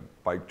thing. But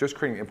by just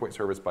creating an endpoint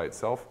service by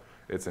itself,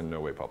 it's in no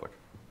way public.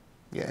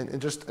 Yeah,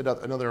 and just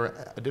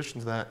another addition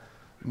to that,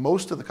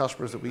 most of the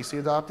customers that we see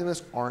adopting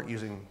this aren't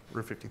using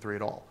Route 53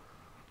 at all,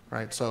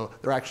 right? So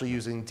they're actually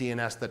using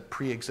DNS that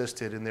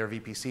pre-existed in their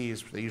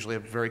VPCs. They usually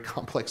have very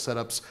complex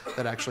setups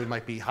that actually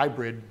might be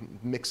hybrid,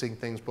 mixing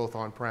things both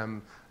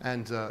on-prem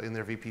and in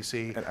their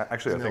VPC. And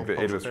actually, I think the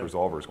AWS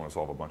Resolver is going to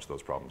solve a bunch of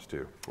those problems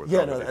too.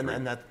 Yeah, no,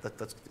 and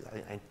that's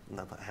I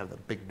have a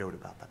big note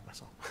about that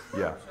myself.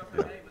 Yeah. So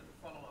if I may with the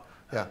follow-up.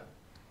 Yeah.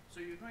 So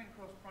you're going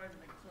across private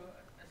links. So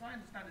as I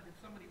understand it, if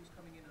somebody was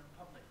coming in a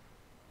public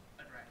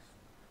address,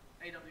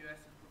 AWS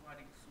is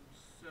providing some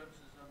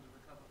services under the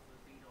cover for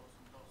DDoS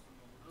and DOS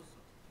and all of those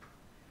sorts of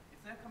things. If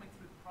they're coming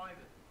through the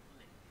private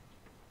link,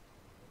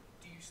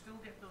 do you still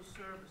get those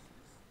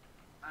services?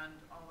 And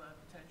are there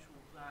potential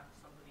that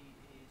somebody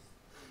is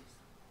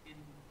in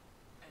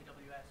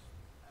AWS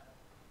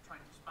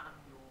trying to spam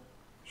your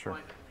Sure.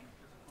 private link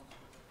as a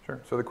consequence?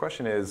 Sure. So the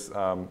question is,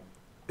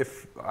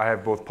 if I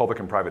have both public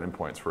and private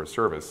endpoints for a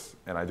service,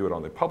 and I do it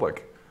on the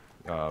public,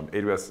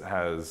 AWS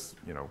has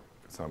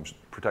some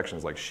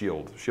protections like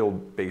Shield.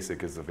 Shield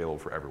Basic is available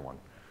for everyone.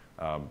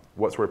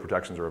 What sort of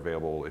protections are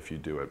available if you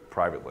do it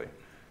privately?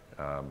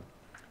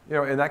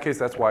 In that case,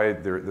 that's why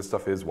this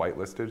stuff is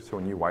whitelisted. So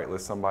when you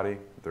whitelist somebody,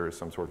 there is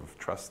some sort of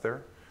trust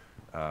there.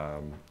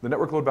 The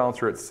network load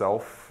balancer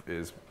itself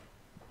is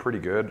pretty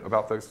good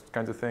about those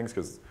kinds of things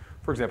because,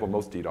 for example,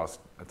 most DDoS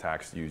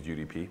attacks use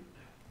UDP,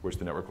 which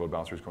the network load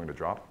balancer is going to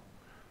drop.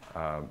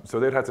 So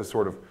they'd have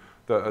to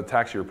the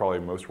attacks you're probably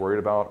most worried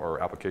about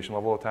are application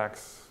level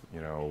attacks,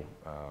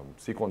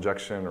 SQL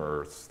injection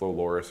or slow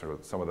LoRaWAN or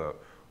some of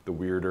the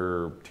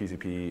weirder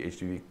TCP,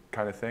 HTTP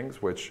kind of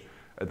things, which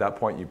at that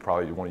point you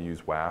probably want to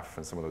use WAF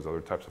and some of those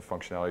other types of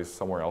functionalities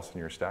somewhere else in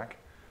your stack.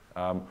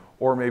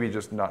 Or maybe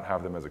just not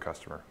have them as a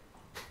customer.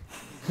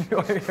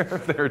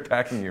 If they're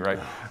attacking you, right?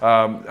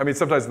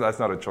 Sometimes that's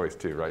not a choice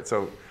too, right?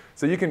 So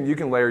you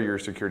can layer your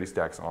security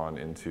stacks on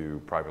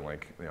into Private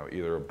Link,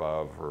 either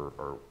above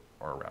or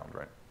around,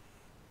 right?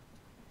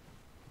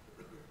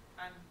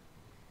 And,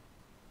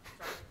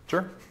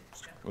 sorry.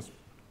 Sure.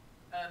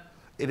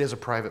 It is a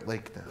private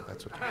link now.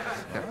 That's what.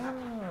 Yeah.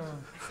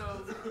 So,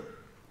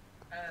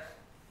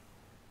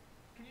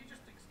 can you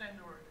just extend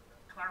or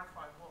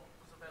clarify what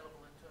was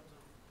available in terms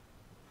of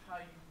how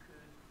you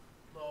could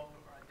log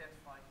or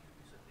identify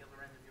who's at the other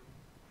end of your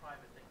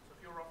private link? So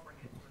if you're offering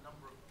it to a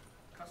number of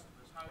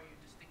customers, how are you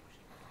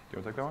distinguishing? Do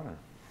you want to take that one?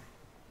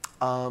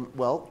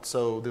 Or?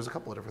 So there's a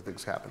couple of different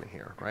things happening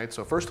here, right?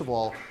 So first of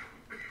all,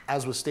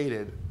 as was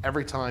stated,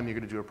 every time you're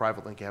going to do a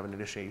private link, you have an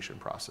initiation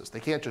process. They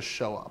can't just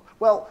show up.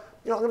 Well,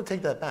 I'm going to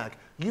take that back.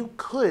 You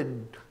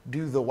could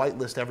do the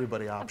whitelist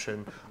everybody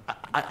option.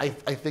 I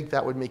think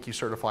that would make you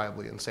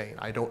certifiably insane.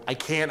 I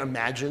can't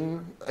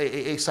imagine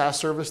a SaaS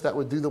service that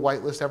would do the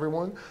whitelist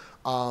everyone.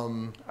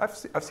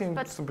 I've seen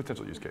some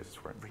potential use cases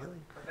for it. Really?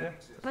 Yeah.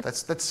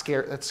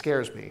 That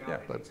scares me. Yeah.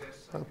 But,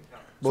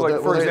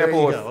 So for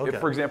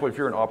example, if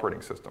you're an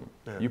operating system,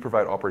 you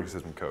provide operating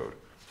system code,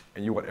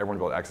 and you want everyone to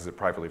be able to access it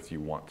privately if you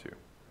want to,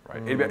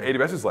 right?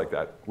 AWS is like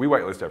that. We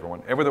whitelist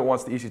everyone. Everyone that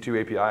wants the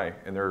EC2 API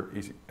in their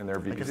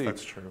VPC, I guess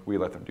that's true. We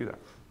let them do that.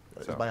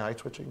 Is my eye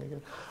twitching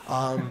again?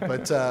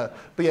 But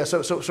yeah,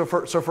 so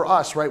for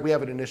us, right, we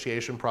have an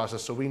initiation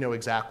process, so we know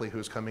exactly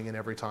who's coming in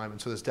every time, and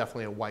so there's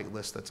definitely a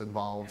whitelist that's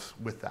involved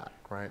with that,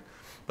 right?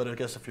 But I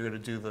guess if you're going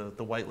to do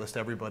the whitelist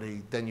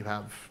everybody, then you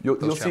have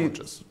those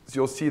challenges.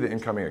 You'll see the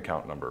incoming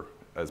account number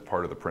as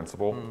part of the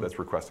principal that's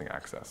requesting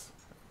access.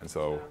 And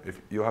so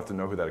if you'll have to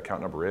know who that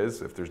account number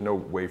is. If there's no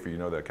way for you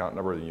to know that account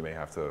number, then you may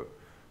have to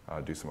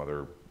do some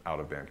other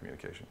out-of-band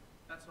communication.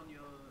 That's on your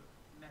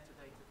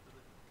metadata for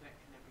the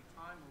connection every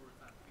time, or is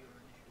that for your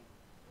initial?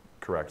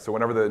 Correct. So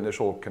whenever the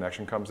initial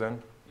connection comes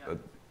in,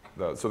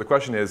 Yeah. so the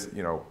question is,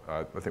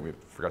 I think we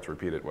forgot to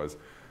repeat it, was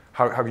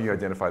how can you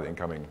identify the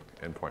incoming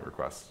endpoint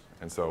requests?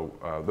 And so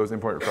those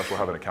endpoint requests will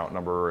have an account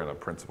number and a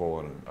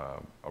principal and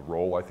a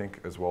role, I think,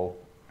 as well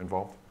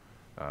involved.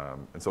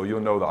 And so you'll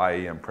know the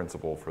IAM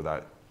principal for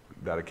that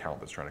account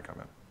that's trying to come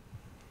in.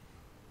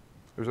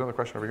 There's another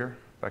question over here,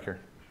 back here.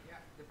 Yeah,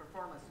 the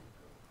performance.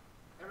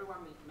 Everyone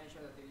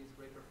mentioned that there is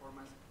great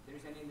performance. There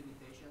is any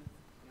limitation?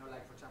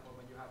 Like for example,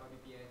 when you have a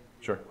VPN,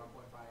 Sure. 1.5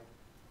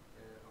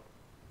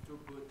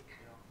 throughput,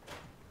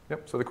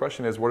 Yep, so the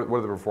question is, what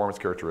are the performance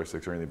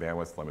characteristics or any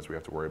bandwidth limits we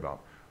have to worry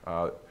about?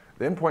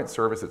 The endpoint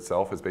service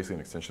itself is basically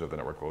an extension of the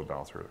network load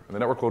balancer. And the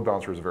network load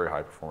balancer is a very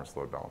high performance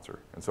load balancer.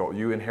 And so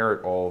you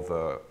inherit all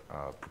the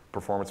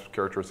performance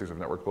characteristics of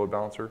network load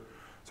balancer.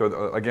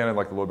 So again, in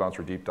like the load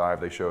balancer deep dive,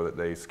 they show that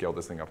they scaled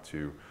this thing up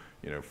to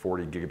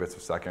 40 gigabits a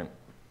second.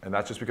 And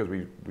that's just because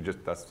we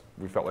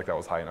felt like that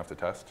was high enough to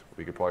test.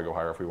 We could probably go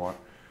higher if we want.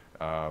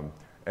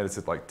 And it's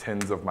at like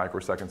tens of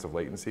microseconds of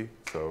latency.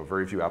 So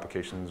very few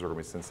applications are going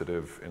to be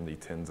sensitive in the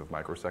tens of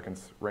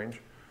microseconds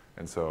range.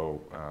 And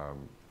so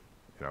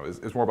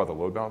it's more about the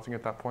load balancing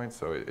at that point.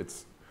 So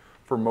it's,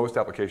 for most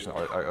applications,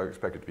 I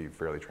expect it to be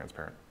fairly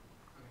transparent.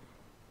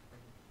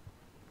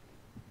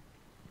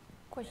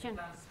 Question.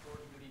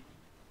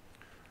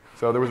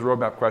 So there was a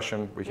roadmap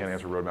question. We can't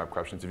answer roadmap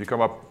questions. If you come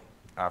up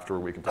after,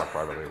 we can talk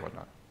privately and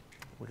whatnot.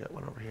 We got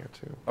one over here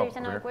too. Oh, There's over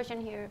another here?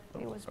 question here.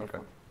 It was Okay,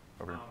 before.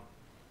 over here.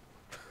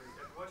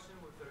 A question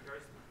with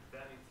regards to the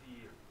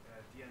vanity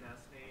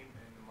DNS name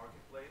in the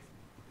marketplace.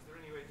 Is there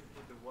any way to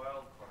put the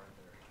wildcard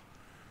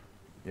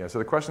there? Yeah, so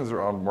the questions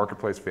are on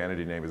marketplace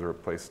vanity name. Is there a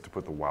place to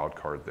put the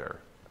wildcard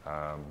there?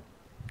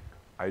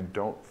 I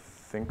don't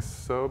think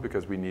so,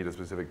 because we need a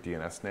specific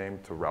DNS name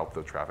to route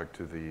the traffic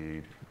to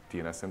the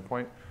DNS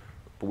endpoint.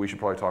 But we should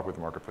probably talk with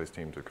the marketplace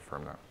team to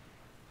confirm that.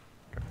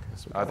 Okay.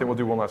 I think we'll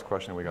do one last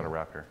question and we're going to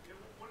wrap here. Yeah,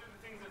 one of the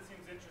things that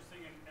seems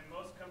interesting in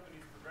most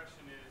companies'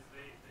 progression is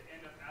they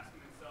end up asking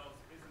themselves,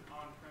 is an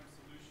on-prem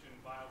solution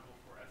viable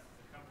for us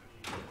as a company,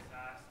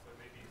 SaaS, or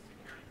maybe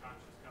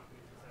security-conscious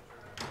companies, et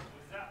cetera?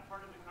 Was that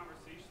part of the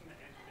conversation that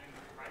entered in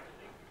with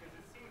privately? Because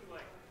it seems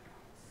like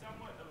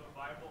somewhat of a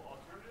viable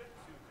alternative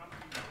to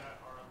companies that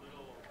are a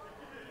little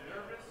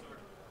nervous or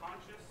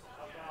conscious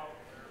about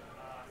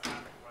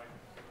SaaS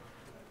providers.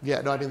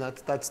 Yeah, no, I mean,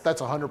 that's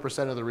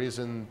 100% of the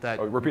reason that.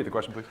 Oh, repeat the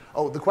question, please.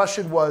 Oh, the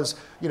question was,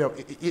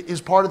 is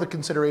part of the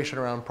consideration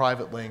around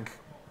Private Link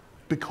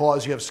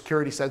because you have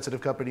security sensitive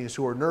companies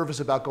who are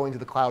nervous about going to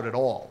the cloud at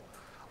all.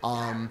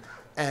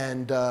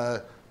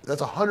 That's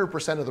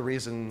 100% of the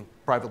reason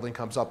Private Link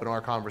comes up in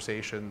our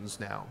conversations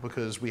now,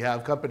 because we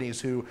have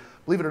companies who,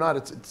 believe it or not,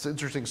 it's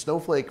interesting,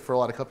 Snowflake for a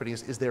lot of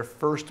companies is their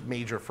first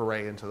major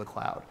foray into the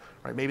cloud.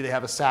 Right? Maybe they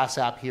have a SaaS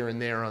app here and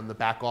there on the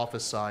back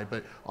office side,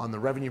 but on the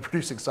revenue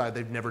producing side,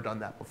 they've never done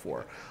that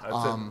before.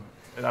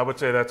 And I would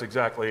say that's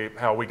exactly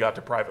how we got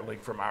to Private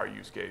Link from our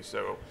use case.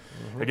 So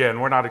again,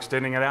 we're not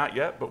extending it out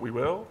yet, but we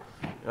will.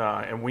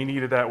 And we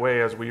needed that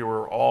way as we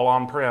were all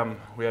on-prem.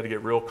 We had to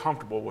get real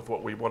comfortable with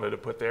what we wanted to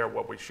put there,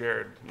 what we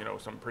shared,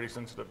 some pretty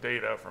sensitive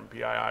data from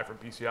PII, from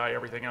PCI,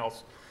 everything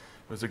else.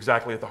 It was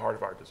exactly at the heart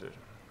of our decision.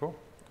 Cool.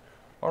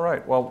 All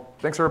right, well,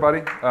 thanks everybody.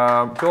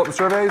 Fill out the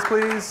surveys,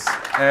 please.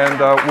 And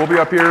we'll be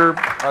up here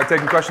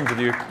taking questions if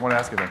you want to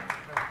ask anything.